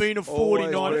always been a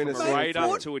 49er. Always been From a Raider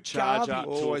What to a Charger garbage.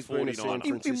 to a Always been a San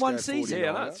 49er. In one season.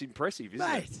 Yeah, that's impressive, isn't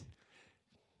Mate, it?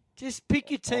 just pick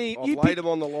your team. I've laid them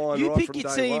on the line You right pick from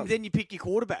your day team, one. then you pick your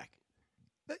quarterback.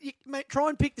 Mate, try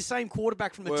and pick the same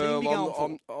quarterback from the team you're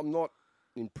going for. I'm not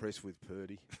impressed with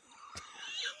Purdy.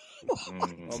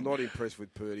 I'm not impressed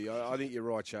with Purdy. I think you're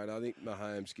right, Shane. I think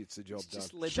Mahomes gets the job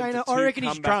done. Shane, I reckon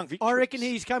he's drunk. I reckon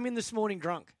he's come in this morning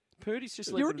drunk. Purdy's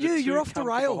just You're off the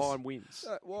rails. Behind wins.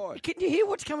 Why? Can you hear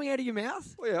what's coming out of your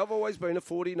mouth? Well, yeah, I've always been a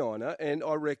 49er, and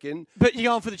I reckon... But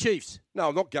you're going for the Chiefs? No,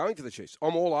 I'm not going for the Chiefs.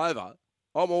 I'm all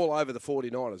over the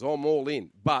 49ers. I'm all in.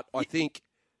 But I think...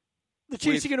 The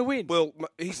Chiefs are going to win. Well,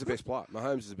 he's the best player.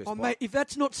 Mahomes is the best player. Mate, if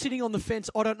that's not sitting on the fence,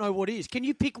 I don't know what is. Can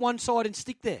you pick one side and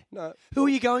stick there? No. Who are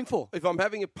you going for? If I'm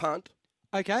having a punt,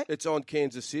 Okay. it's on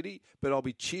Kansas City, but I'll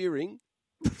be cheering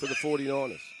for the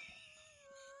 49ers.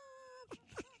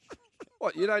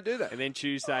 What, you don't do that? And then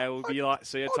Tuesday will be like,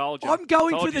 see, I told you. I'm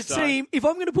going Told for you the so. team. If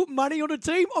I'm going to put money on a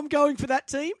team, I'm going for that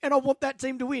team, and I want that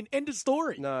team to win. End of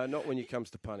story. No, not when it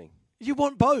comes to punting. You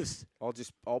want both.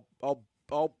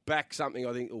 I'll back something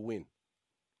I think will win.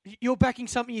 You're backing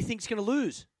something you think's going to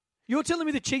lose. You're telling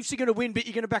me the Chiefs are going to win, but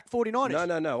you're going to back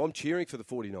 49ers? No. I'm cheering for the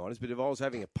 49ers, but if I was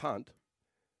having a punt,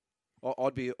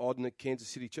 I'd be odding the Kansas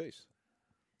City Chiefs.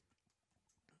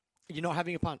 You're not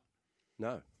having a punt?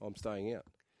 No, I'm staying out.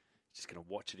 Just going to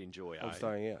watch it, enjoy. I'm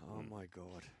staying out. Oh, my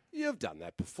God. You've done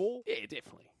that before. Yeah,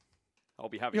 definitely. I'll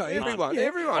be having everyone.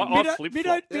 I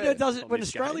flip-flop. Mido does it on when this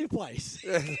Australia plays.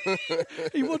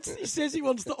 He says he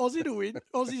wants the Aussies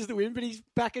to win, but he's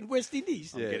back in West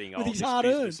Indies. I'm getting with old. his This hard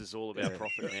business earned. is all about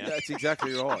profit now. That's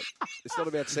exactly right. It's not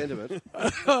about sentiment.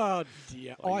 Oh,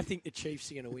 dear. I think the Chiefs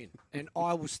are going to win, and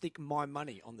I will stick my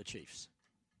money on the Chiefs.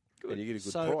 And you get a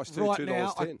good So price too, right $2.10.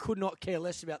 now, I could not care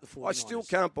less about the 49ers. I still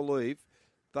can't believe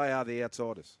they are the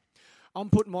outsiders. I'm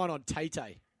putting mine on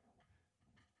Tay-Tay.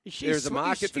 There is a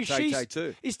market for Tay-Tay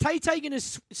too. Is Tay-Tay going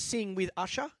to sing with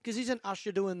Usher? Because isn't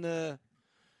Usher doing the...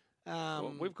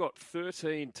 Well, we've got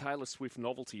 13 Taylor Swift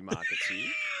novelty markets here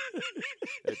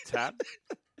at Tab.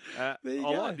 I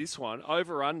like this one.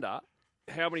 Over-under.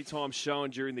 How many times shown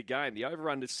during the game? The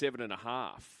over-under is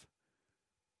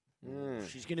 7.5.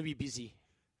 She's going to be busy.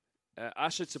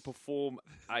 Usher to perform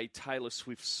a Taylor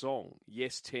Swift song.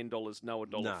 Yes, $10. No,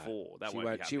 $1.04. That won't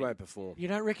be happening. She won't perform. You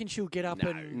don't reckon she'll get up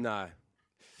and... No.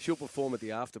 She'll perform at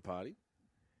the after party.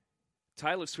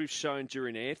 Taylor Swift shown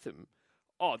during Anthem.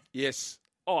 Oh, yes.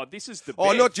 Oh, this is the best.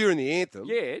 Oh, not during the Anthem.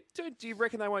 Yeah. Do you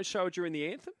reckon they won't show her during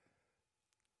the Anthem?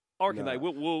 I reckon they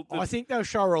will. I think they'll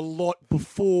show her a lot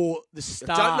before the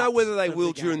start. I don't know whether they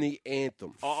will during the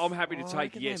Anthem. I'm happy to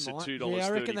take yes at $2.35. Yeah,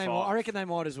 I reckon they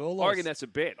might as well. I reckon that's a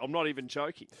bet. I'm not even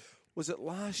joking. Was it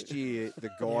last year the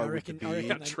guy with the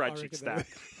beard? Tragic stat.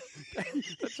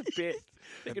 That's a bet.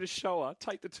 They're going to show her.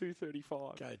 Take the $2.35.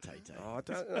 Go Tay-Tay. Oh, I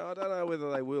don't know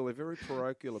whether they will. They're very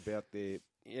parochial about their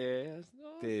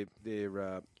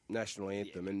national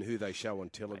anthem and who they show on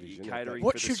television.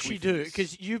 What should she do?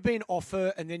 Because you've been off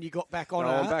her and then you got back on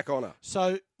her. I'm back on her.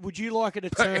 So would you like her to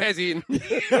turn? As in,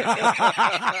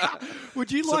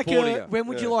 would you like her? When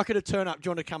would you like her to turn up? Do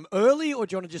you want to come early or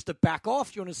do you want to just to back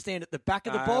off? Do you want to stand at the back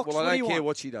of the box? Well, I don't care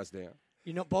what she does now.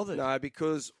 You're not bothered? No,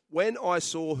 because when I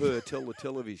saw her tell the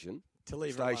television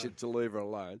station to leave her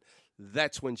alone,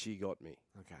 that's when she got me.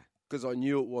 Okay. Because I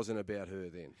knew it wasn't about her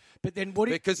then. But then what?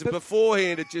 Because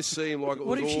beforehand it just seemed like it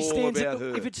was all about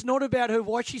her. If it's not about her,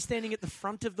 why is she standing at the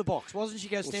front of the box? Why doesn't she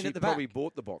go stand at the back? She probably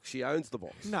bought the box. She owns the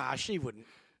box. Nah, she wouldn't.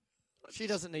 She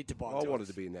doesn't need to buy. I wanted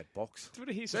to be in that box.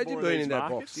 Imagine being in that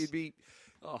box. You'd be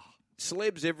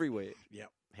celebs everywhere. Yep.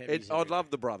 I'd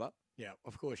love the brother. Yeah,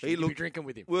 of course. You'd be drinking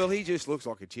with him. Well, he just looks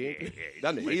like a champion,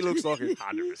 doesn't he? He looks like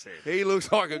 100%. He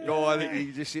looks like a guy that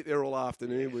you just sit there all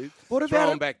afternoon with. What about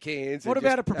throwing back cans? What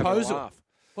about a proposal?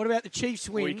 What about the Chiefs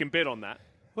win? Well, you can bet on that.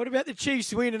 What about the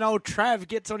Chiefs win and old Trav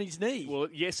gets on his knee? Well,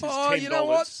 yes is $10. You know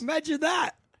what? Imagine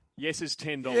that. Yes is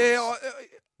 $10. Yeah.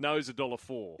 No is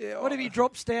 $1.04. Yeah. What if he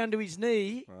drops down to his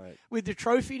knee with the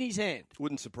trophy in his hand?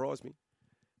 Wouldn't surprise me.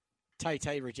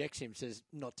 Tay-Tay rejects him, says,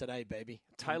 not today, baby.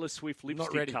 Taylor Swift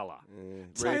lipstick colour.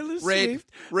 Taylor Swift.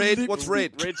 Red. What's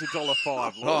red? Red's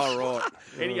 $1.05. Oh, right.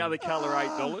 Any other colour,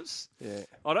 $8. Yeah.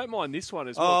 I don't mind this one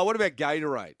as well. Oh, what about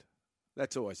Gatorade?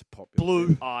 That's always a popular.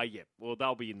 Blue. Oh, yeah. Well,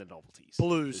 they'll be in the novelties.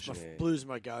 Blue's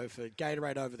my go for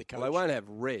Gatorade over the coach. Well, they won't have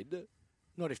red.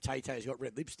 Not if Tay-Tay's got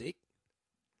red lipstick.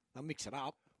 They'll mix it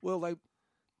up. No,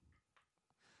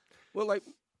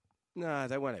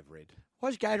 they won't have red. Why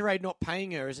is Gatorade not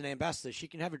paying her as an ambassador? She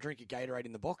can have a drink of Gatorade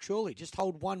in the box, surely. Just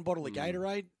hold one bottle of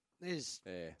Gatorade. There's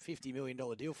 $50 million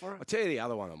deal for her. I'll tell you the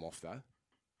other one I'm off, though.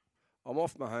 I'm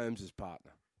off Mahomes'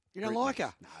 partner. You don't like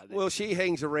her? Well, she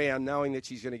hangs around knowing that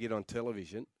she's going to get on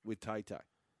television with Tay-Tay.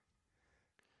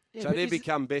 Yeah, so they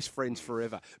become best friends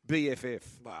forever. BFF.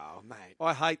 Wow, mate.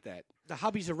 I hate that. The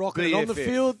hubbies are rocking it on the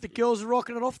field. The girls are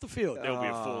rocking it off the field. There'll be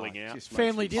a falling out.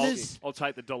 Family dinners. I'll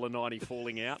take the $1.90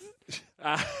 falling out.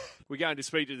 We're going to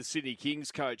speak to the Sydney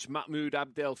Kings coach, Mahmoud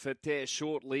Abdelfattah,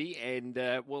 shortly. And,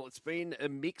 it's been a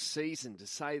mixed season, to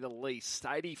say the least.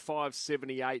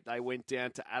 85-78, they went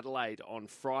down to Adelaide on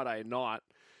Friday night.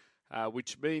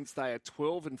 Which means they are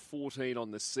 12-14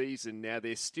 on the season. Now,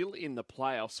 they're still in the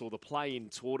playoffs or the play-in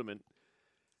tournament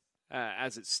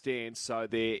as it stands. So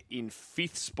they're in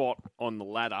fifth spot on the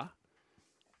ladder.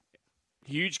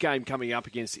 Huge game coming up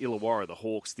against Illawarra, the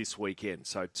Hawks, this weekend.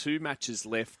 So 2 matches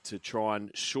left to try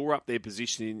and shore up their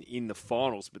position in the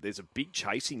finals. But there's a big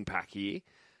chasing pack here.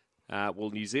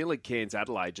 New Zealand cans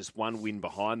Adelaide, just 1 win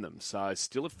behind them. So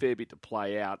still a fair bit to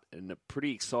play out and a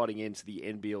pretty exciting end to the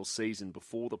NBL season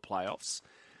before the playoffs.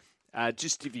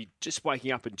 If you're just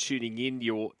waking up and tuning in,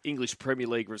 your English Premier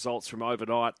League results from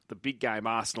overnight. The big game,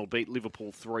 Arsenal beat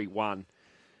Liverpool 3-1.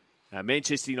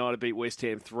 Manchester United beat West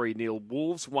Ham 3-0.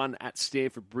 Wolves won at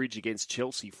Stamford Bridge against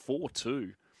Chelsea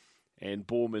 4-2. And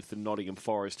Bournemouth and Nottingham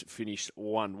Forest finished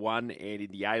 1-1. And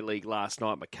in the A-League last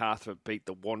night, MacArthur beat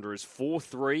the Wanderers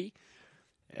 4-3,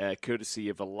 courtesy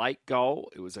of a late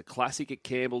goal. It was a classic at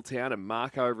Campbelltown, and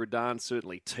Marco Radan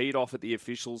certainly teed off at the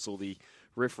officials or the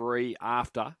referee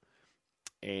after.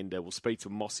 And we'll speak to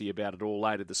Mossy about it all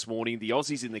later this morning. The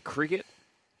Aussies in the cricket,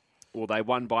 well, they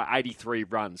won by 83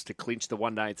 runs to clinch the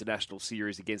one-day international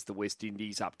series against the West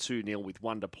Indies, up 2-0 with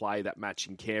one to play. That match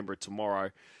in Canberra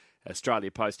tomorrow. Australia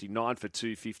posting 9 for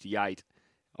 258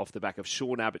 off the back of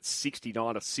Sean Abbott's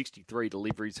 69 of 63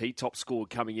 deliveries. He top scored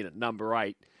coming in at number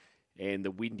 8. And the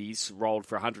Windies rolled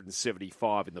for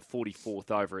 175 in the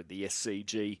 44th over at the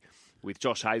SCG, with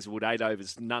Josh Hazlewood 8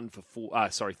 overs,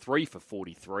 3 for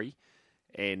 43.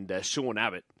 And Sean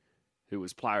Abbott, who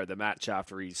was player of the match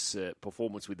after his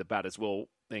performance with the bat as well,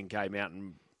 then came out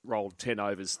and rolled 10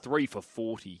 overs, 3 for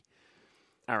 40.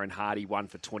 Aaron Hardy, 1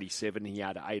 for 27. He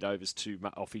had 8 overs,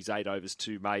 off his 8 overs,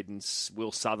 2 maidens.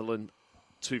 Will Sutherland,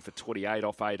 2 for 28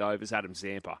 off 8 overs. Adam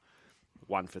Zampa,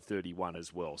 1 for 31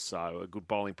 as well. So a good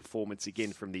bowling performance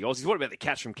again from the Aussies. What about the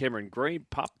catch from Cameron Green?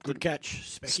 Pup, good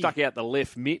catch. Specky. Stuck out the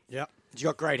left mitt. Yep. He's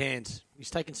got great hands.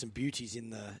 He's taken some beauties in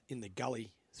the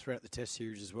gully throughout the Test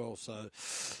series as well. So,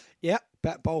 yeah,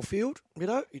 bat, bowl, field.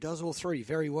 He does all three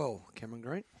very well, Cameron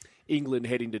Green. England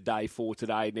heading to day 4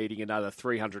 today, needing another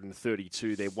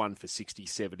 332. They're 1 for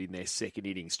 67 in their second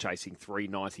innings, chasing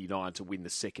 399 to win the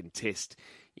second Test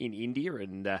in India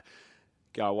and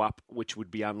go up, which would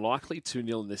be unlikely,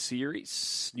 2-0 in the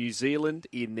series. New Zealand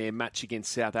in their match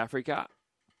against South Africa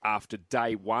after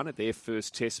day 1 of their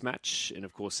first Test match. And,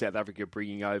 of course, South Africa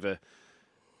bringing over,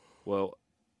 well,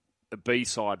 a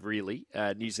B-side, really.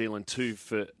 New Zealand 2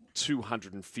 for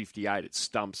 258 at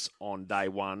stumps on day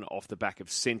 1 off the back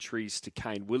of centuries to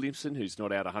Kane Williamson, who's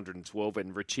not out 112,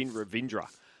 and Rachin Ravindra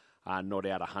not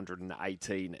out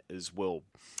 118 as well.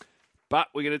 But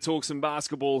we're going to talk some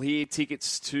basketball here.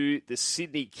 Tickets to the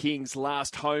Sydney Kings'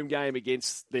 last home game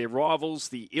against their rivals,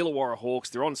 the Illawarra Hawks.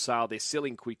 They're on sale. They're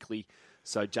selling quickly.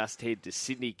 So just head to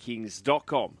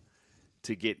sydneykings.com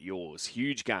to get yours.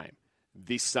 Huge game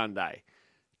this Sunday.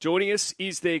 Joining us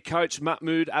is their coach,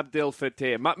 Mahmoud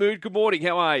Abdelfattah. Mahmoud, good morning.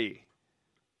 How are you?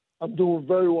 I'm doing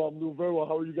very well.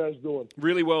 How are you guys doing?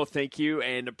 Really well, thank you,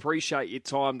 and appreciate your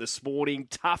time this morning.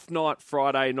 Tough night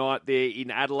Friday night there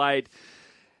in Adelaide.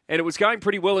 And it was going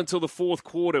pretty well until the fourth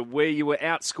quarter, where you were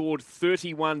outscored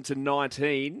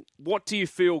 31-19. What do you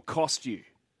feel cost you?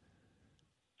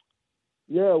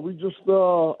 Yeah, we just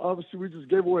obviously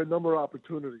gave away a number of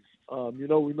opportunities.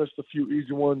 We missed a few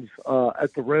easy ones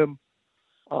at the rim.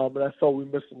 And I thought we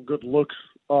missed some good looks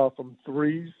from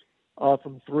three,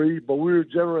 but we were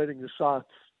generating the shots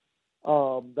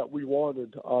that we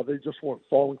wanted. They just weren't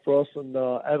falling for us, and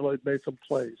Adelaide made some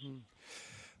plays.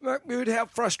 Mahmoud, how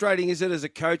frustrating is it as a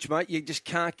coach, mate? You just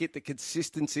can't get the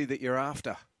consistency that you're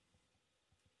after.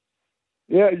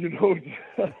 Yeah,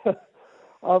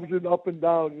 obviously up and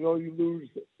down. You lose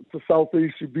to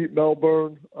Southeast, you beat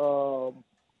Melbourne.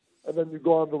 And then you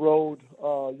go on the road,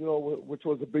 which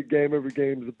was a big game. Every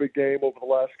game is a big game over the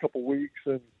last couple of weeks,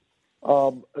 and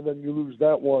then you lose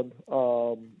that one.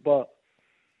 But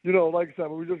like I said,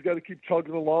 we just got to keep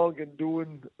chugging along and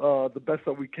doing the best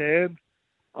that we can.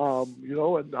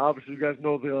 And obviously you guys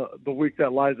know the week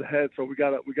that lies ahead. So we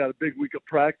got a big week of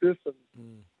practice,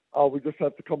 and we just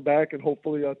have to come back and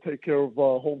hopefully take care of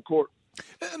home court.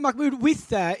 Mahmoud, with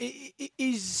that,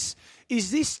 is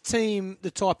this team the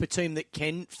type of team that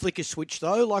can flick a switch,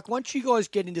 though? Like, once you guys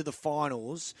get into the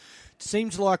finals, it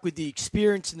seems like with the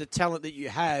experience and the talent that you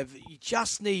have, you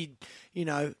just need,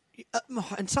 and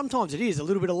sometimes it is a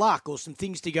little bit of luck or some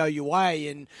things to go your way,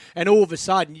 and all of a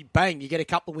sudden, you get a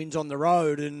couple of wins on the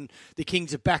road, and the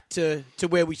Kings are back to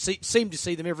where we seem to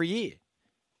see them every year.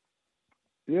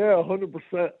 Yeah,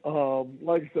 100%.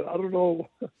 Like I said, I don't know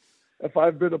if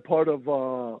I've been a part of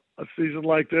a season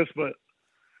like this, but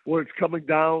where it's coming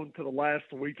down to the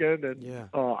last weekend, and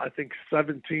I think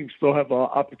 7 teams still have an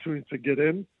opportunity to get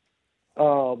in.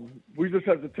 We just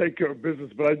have to take care of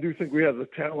business, but I do think we have the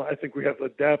talent. I think we have the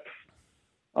depth.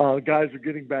 Guys are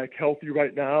getting back healthy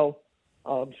right now.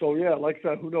 So, yeah, like I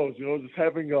said, who knows? Just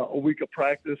having a week of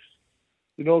practice,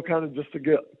 kind of just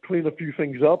to clean a few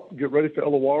things up, get ready for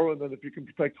Illawarra, and then if you can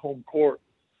protect home court,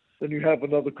 then you have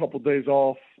another couple of days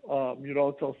off,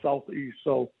 until Southeast.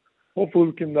 So hopefully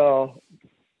we can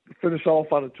finish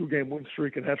off on a 2-game win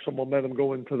streak and have some momentum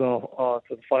going to the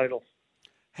finals.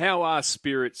 How are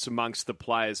spirits amongst the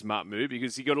players, Mahmoud?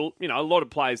 Because you got a lot of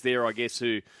players there, I guess,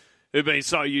 who've been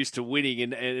so used to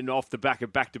winning and off the back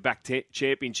of back-to-back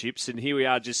championships, and here we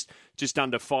are just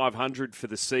under 500 for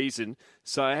the season.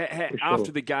 So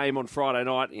after the game on Friday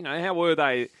night, how were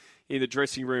they? in the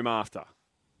dressing room after?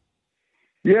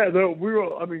 Yeah, we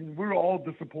were all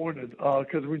disappointed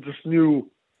because we just knew,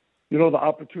 the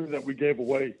opportunity that we gave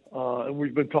away. And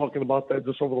we've been talking about that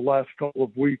just over the last couple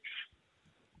of weeks.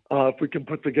 If we can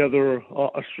put together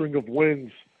a string of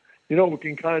wins, we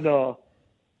can kind of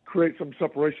create some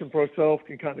separation for ourselves,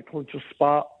 can kind of clinch a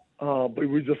spot. But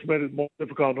we just made it more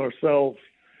difficult on ourselves,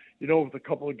 with a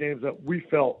couple of games that we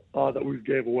felt that we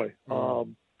gave away. But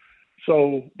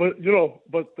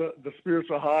the spirits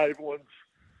are high.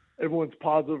 Everyone's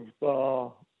positive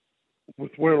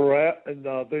with where we're at, and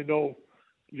they know,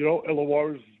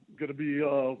 LOR is going to be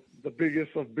the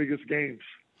biggest of biggest games.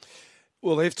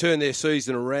 Well, they've turned their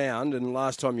season around, and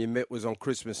last time you met was on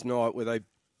Christmas night, where they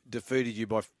defeated you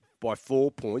by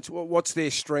 4 points. What's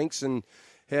their strengths, and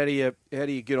how do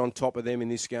you get on top of them in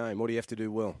this game? What do you have to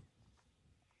do well?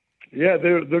 Yeah,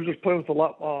 they're just playing with a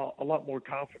lot more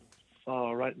confidence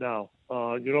right now.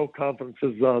 Confidence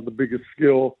is the biggest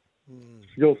skill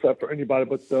set for anybody,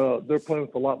 but they're playing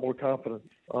with a lot more confidence.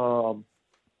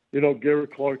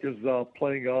 Garrett Clark is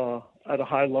playing at a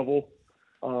high level.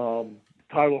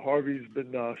 Tyler Harvey's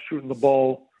been shooting the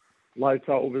ball lights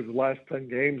out over his last 10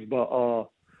 games, but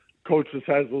coach just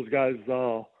has those guys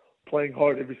playing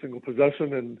hard every single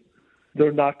possession, and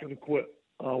they're not going to quit.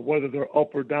 Whether they're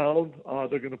up or down,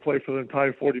 they're going to play for the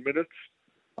entire 40 minutes,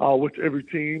 which every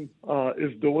team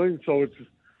is doing. So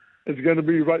it's going to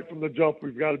be right from the jump.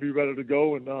 We've got to be ready to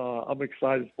go, and I'm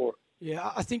excited for it.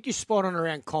 Yeah, I think you're spot on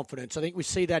around confidence. I think we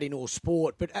see that in all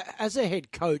sport. But as a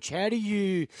head coach, how do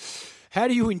you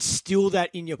instill that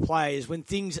in your players when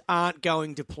things aren't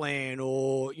going to plan,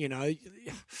 or you're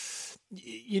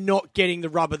not getting the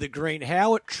rub of the green?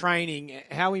 How at training,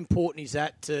 how important is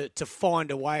that to find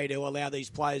a way to allow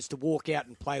these players to walk out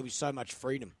and play with so much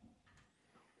freedom?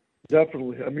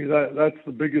 Definitely. I mean, that's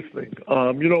the biggest thing.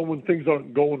 When things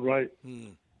aren't going right,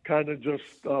 kind of just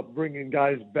bringing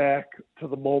guys back to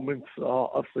the moments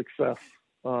of success.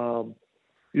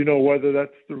 Whether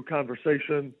that's through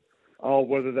conversation,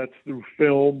 whether that's through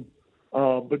film,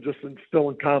 but just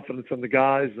instilling confidence in the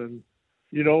guys and,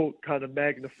 kind of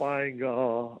magnifying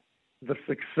the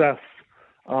success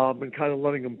and kind of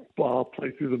letting them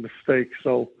play through the mistakes.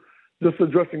 So just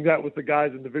addressing that with the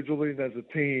guys individually and as a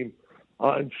team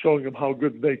and showing them how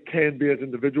good they can be as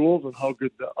individuals and how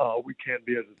good we can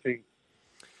be as a team.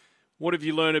 What have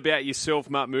you learned about yourself,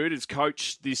 Mahmoud, as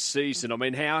coach this season? I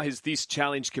mean, how has this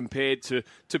challenge compared to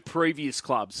previous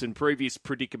clubs and previous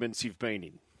predicaments you've been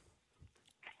in?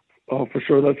 Oh, for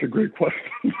sure. That's a great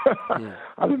question.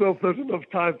 I don't know if there's enough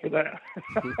time for that.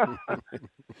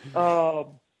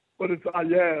 But it's,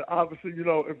 obviously,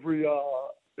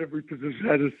 every position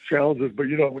has its challenges. But,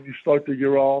 when you start the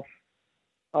year off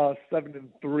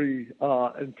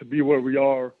 7-3 and to be where we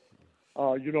are,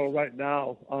 right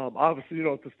now, obviously,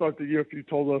 to start the year, if you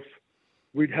told us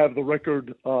we'd have the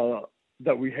record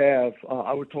that we have,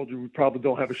 I would have told you we probably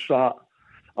don't have a shot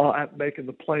at making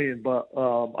the play-in. But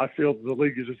I feel the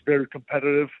league is just very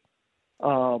competitive.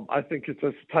 I think it's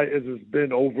as tight as it's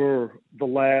been over the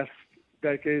last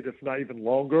decade, if not even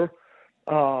longer.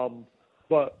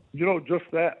 But, just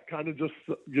that, kind of just,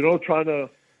 trying to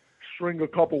string a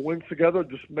couple wins together,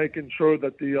 just making sure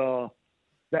that the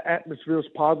atmosphere is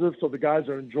positive, so the guys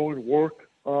are enjoying work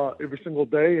every single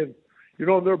day, and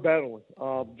they're battling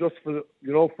just for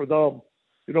them.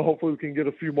 Hopefully we can get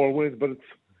a few more wins, but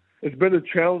it's been a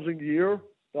challenging year.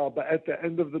 But at the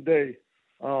end of the day,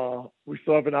 we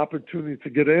still have an opportunity to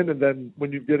get in, and then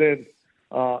when you get in,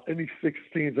 any 6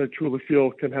 teams I truly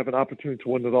feel can have an opportunity to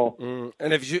win it all.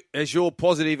 And has your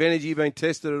positive energy been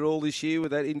tested at all this year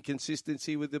with that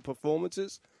inconsistency with the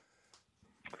performances?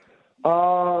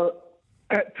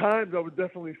 At times, I would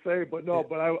definitely say, but no.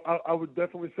 But I would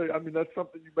definitely say. I mean, that's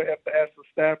something you may have to ask the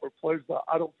staff or players. But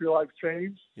I don't feel I've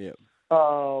changed. Yeah.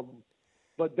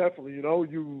 But definitely,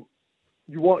 you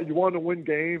want to win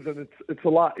games, and it's a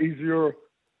lot easier,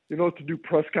 to do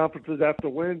press conferences after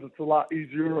wins. It's a lot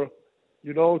easier,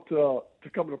 to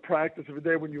come to practice every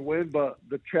day when you win. But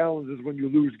the challenge is when you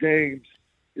lose games.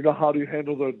 How do you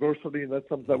handle the adversity? And that's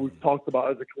something that we've talked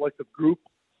about as a collective group.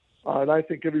 And I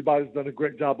think everybody's done a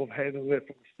great job of handling it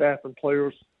from the staff and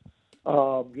players.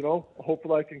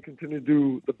 Hopefully I can continue to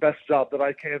do the best job that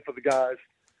I can for the guys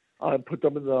and put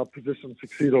them in the position to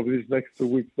succeed over these next 2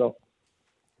 weeks, though.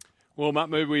 Well,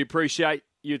 Mahmoud, we appreciate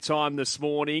your time this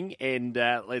morning, and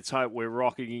let's hope we're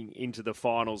rocking into the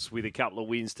finals with a couple of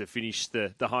wins to finish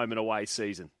the home and away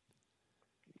season.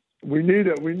 We need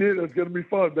it. It's going to be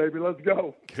fun, baby. Let's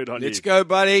go. Good on you. Let's go,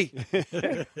 buddy.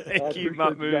 Thank you,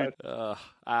 Mahmoud.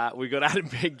 We've got Adam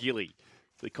Pengilly.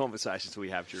 The conversations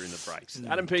we have during the breaks.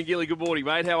 Adam Pengilly, good morning,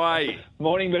 mate. How are you?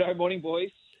 Morning, Beto. Morning,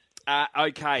 boys.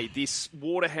 Okay, this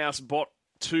Waterhouse bot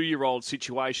 2-year-old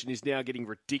situation is now getting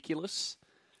ridiculous.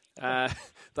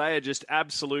 They are just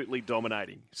absolutely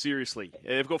dominating. Seriously.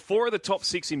 They've got 4 of the top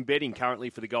 6 in betting currently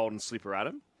for the Golden Slipper,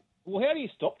 Adam. Well, how do you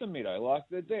stop them, Mido? Like,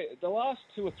 the last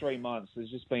 2 or 3 months has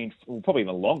just been, probably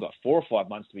even longer, 4 or 5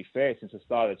 months to be fair, since the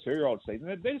start of the 2-year-old season.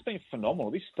 They've just been phenomenal.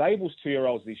 This stable's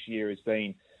 2-year-olds this year has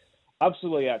been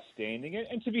absolutely outstanding.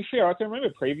 And to be fair, I can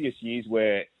remember previous years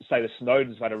where, say, the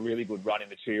Snowdens had a really good run in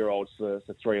the 2-year-olds for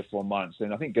 3 or 4 months.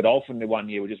 And I think Godolphin the one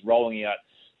year were just rolling out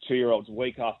 2-year-olds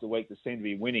week after week that seem to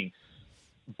be winning.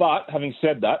 But having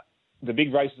said that, the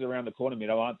big races are around the corner,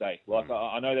 Mido, aren't they? Like,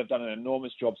 I know they've done an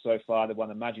enormous job so far. They've won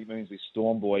the Magic Moons with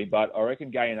Storm Boy, but I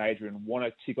reckon Gay and Adrian want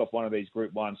to tick off one of these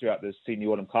Group 1s throughout the Sydney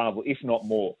Autumn Carnival, if not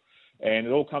more. And it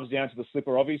all comes down to the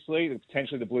Slipper, obviously,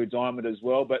 potentially the Blue Diamond as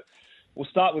well. But we'll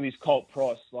start with his Colt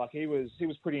Price. Like, he was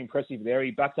pretty impressive there.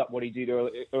 He backed up what he did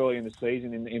early in the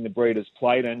season in the Breeders'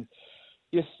 Plate, and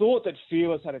you thought that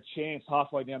Fearless had a chance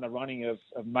halfway down the running of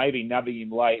maybe nabbing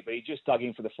him late, but he just dug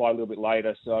in for the fight a little bit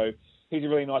later. So he's a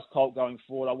really nice colt going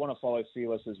forward. I want to follow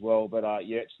Fearless as well, but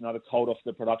it's another colt off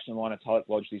the production line at Tulloch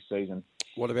Lodge this season.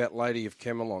 What about Lady of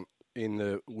Camelot in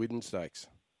the Widden Stakes?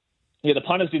 Yeah, the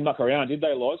punters didn't muck around, did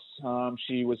they, Loz?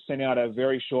 She was sent out a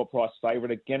very short price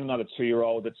favourite. Again, another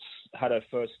 2-year-old that's had her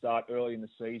first start early in the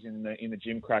season in the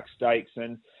Jim Crack Stakes.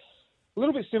 And a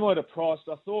little bit similar to Price.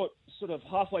 I thought sort of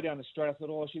halfway down the straight, I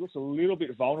thought, she looks a little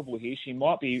bit vulnerable here. She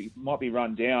might be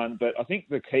run down. But I think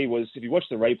the key was, if you watch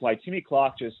the replay, Timmy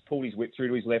Clark just pulled his whip through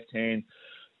to his left hand,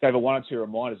 gave her 1 or 2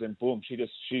 reminders, and boom,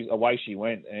 she's away she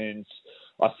went. And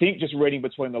I think just reading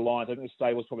between the lines, I think the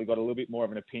stable's probably got a little bit more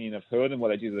of an opinion of her than what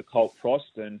they did with the Colt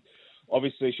Prost. And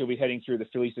obviously she'll be heading through the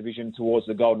Fillies division towards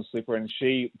the Golden Slipper, and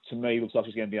she, to me, looks like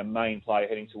she's going to be a main player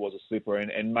heading towards the Slipper,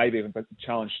 and maybe even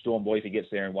challenge Storm Boy if he gets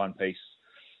there in one piece.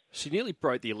 She nearly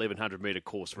broke the 1,100-metre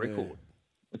course record. Yeah.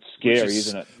 It's scary,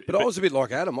 isn't it? But I was a bit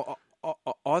like Adam.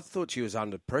 I thought she was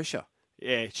under pressure.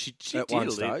 Yeah, she at did one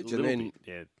a stage, little and then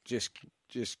bit. Yeah. just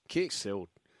kicked. Excelled.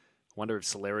 Wonder if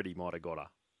Celerity might have got her.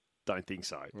 Don't think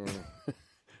so. Mm.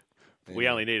 We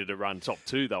only needed to run top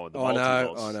 2, though, in the I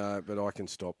multi-loss. know, but I can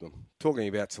stop them. Talking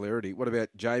about celerity, what about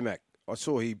J-Mac? I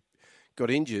saw he got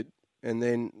injured and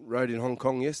then rode in Hong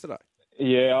Kong yesterday.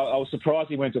 Yeah, I was surprised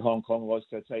he went to Hong Kong, was,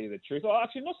 to tell you the truth.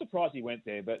 Actually, not surprised he went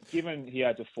there, but given he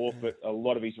had to forfeit a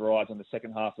lot of his rides on the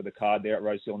second half of the card there at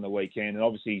Rosehill on the weekend, and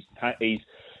obviously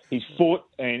his foot,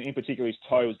 and in particular his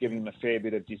toe, was giving him a fair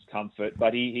bit of discomfort,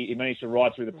 but he managed to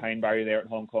ride through the pain barrier there at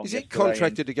Hong Kong. Is he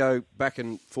contracted to go back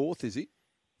and forth, is he?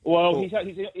 Well,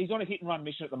 he's on a hit-and-run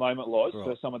mission at the moment, Loz,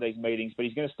 for some of these meetings, but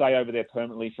he's going to stay over there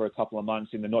permanently for a couple of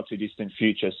months in the not-too-distant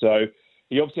future. So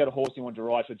he obviously had a horse he wanted to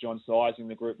ride for John Size in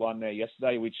the Group 1 there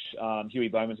yesterday, which Huey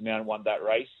Bowman's mounted won that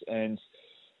race. And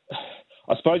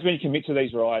I suppose when you commit to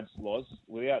these rides, Loz,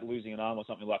 without losing an arm or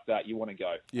something like that, you want to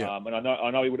go. Yeah. And I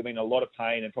know he would have been in a lot of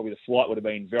pain, and probably the flight would have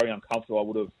been very uncomfortable,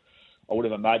 I would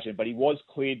have imagined. But he was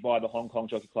cleared by the Hong Kong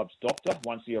Jockey Club's doctor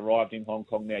once he arrived in Hong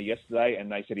Kong now yesterday, and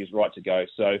they said he was right to go.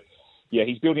 So, yeah,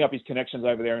 he's building up his connections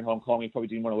over there in Hong Kong. He probably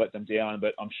didn't want to let them down,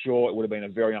 but I'm sure it would have been a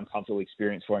very uncomfortable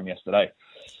experience for him yesterday.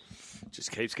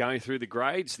 Just keeps going through the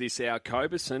grades, this our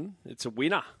Coberson. It's a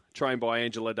winner, trained by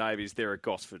Angela Davies there at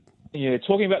Gosford. Yeah,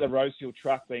 talking about the Rosehill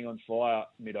track being on fire,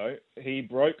 Mido, he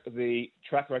broke the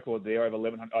track record there over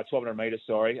 1,200 metres,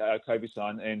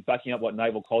 Coberson, and backing up what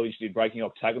Naval College did, breaking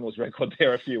Octagonal's record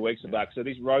there a few weeks back. So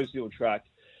this Rosehill track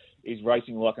is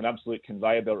racing like an absolute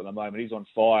conveyor belt at the moment. He's on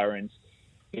fire, and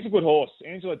he's a good horse.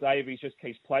 Angela Davies just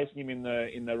keeps placing him in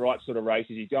the right sort of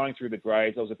races. He's going through the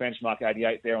grades. There was a benchmark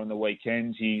 88 there on the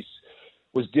weekend.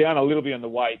 Was down a little bit on the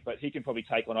weight, but he can probably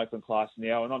take on open class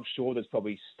now, and I'm sure there's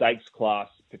probably stakes class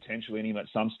potential in him at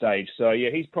some stage. So,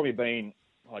 yeah, he's probably been,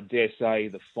 I dare say,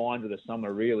 the find of the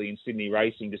summer, really, in Sydney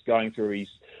racing, just going through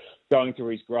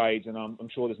his grades, and I'm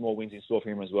sure there's more wins in store for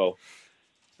him as well.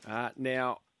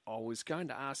 Now, I was going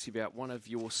to ask you about one of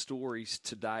your stories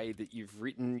today that you've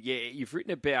written. Yeah, you've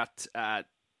written about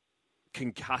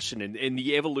concussion and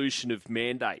the evolution of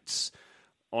mandates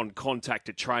on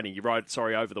contacted training. You wrote,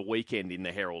 over the weekend in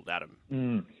the Herald,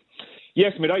 Adam.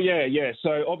 Yes, Mido, yeah.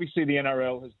 So obviously the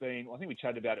NRL has been, I think we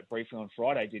chatted about it briefly on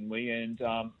Friday, didn't we? And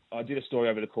I did a story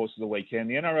over the course of the weekend.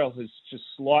 The NRL has just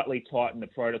slightly tightened the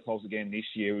protocols again this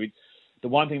year. The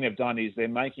one thing they've done is they're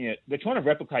trying to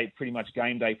replicate pretty much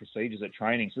game day procedures at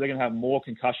training. So they're going to have more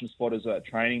concussion spotters at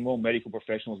training, more medical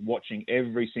professionals watching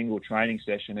every single training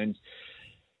session. And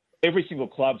every single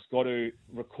club's got to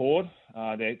record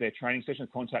their training session,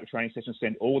 contact training session,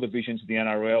 send all the vision to the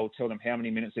NRL, tell them how many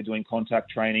minutes they're doing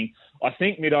contact training. I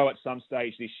think, Mido, at some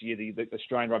stage this year, the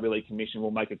Australian Rugby League Commission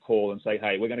will make a call and say,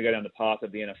 hey, we're going to go down the path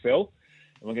of the NFL.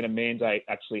 and we're going to mandate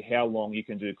actually how long you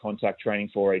can do contact training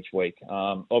for each week.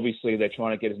 Obviously, they're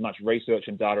trying to get as much research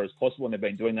and data as possible, and they've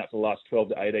been doing that for the last 12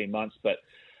 to 18 months. But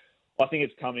I think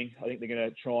it's coming. I think they're going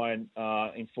to try and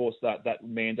enforce that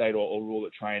mandate or rule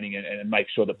at training and make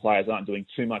sure that players aren't doing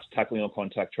too much tackling or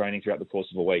contact training throughout the course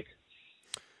of a week.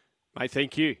 Mate,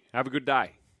 thank you. Have a good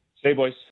day. See you, boys.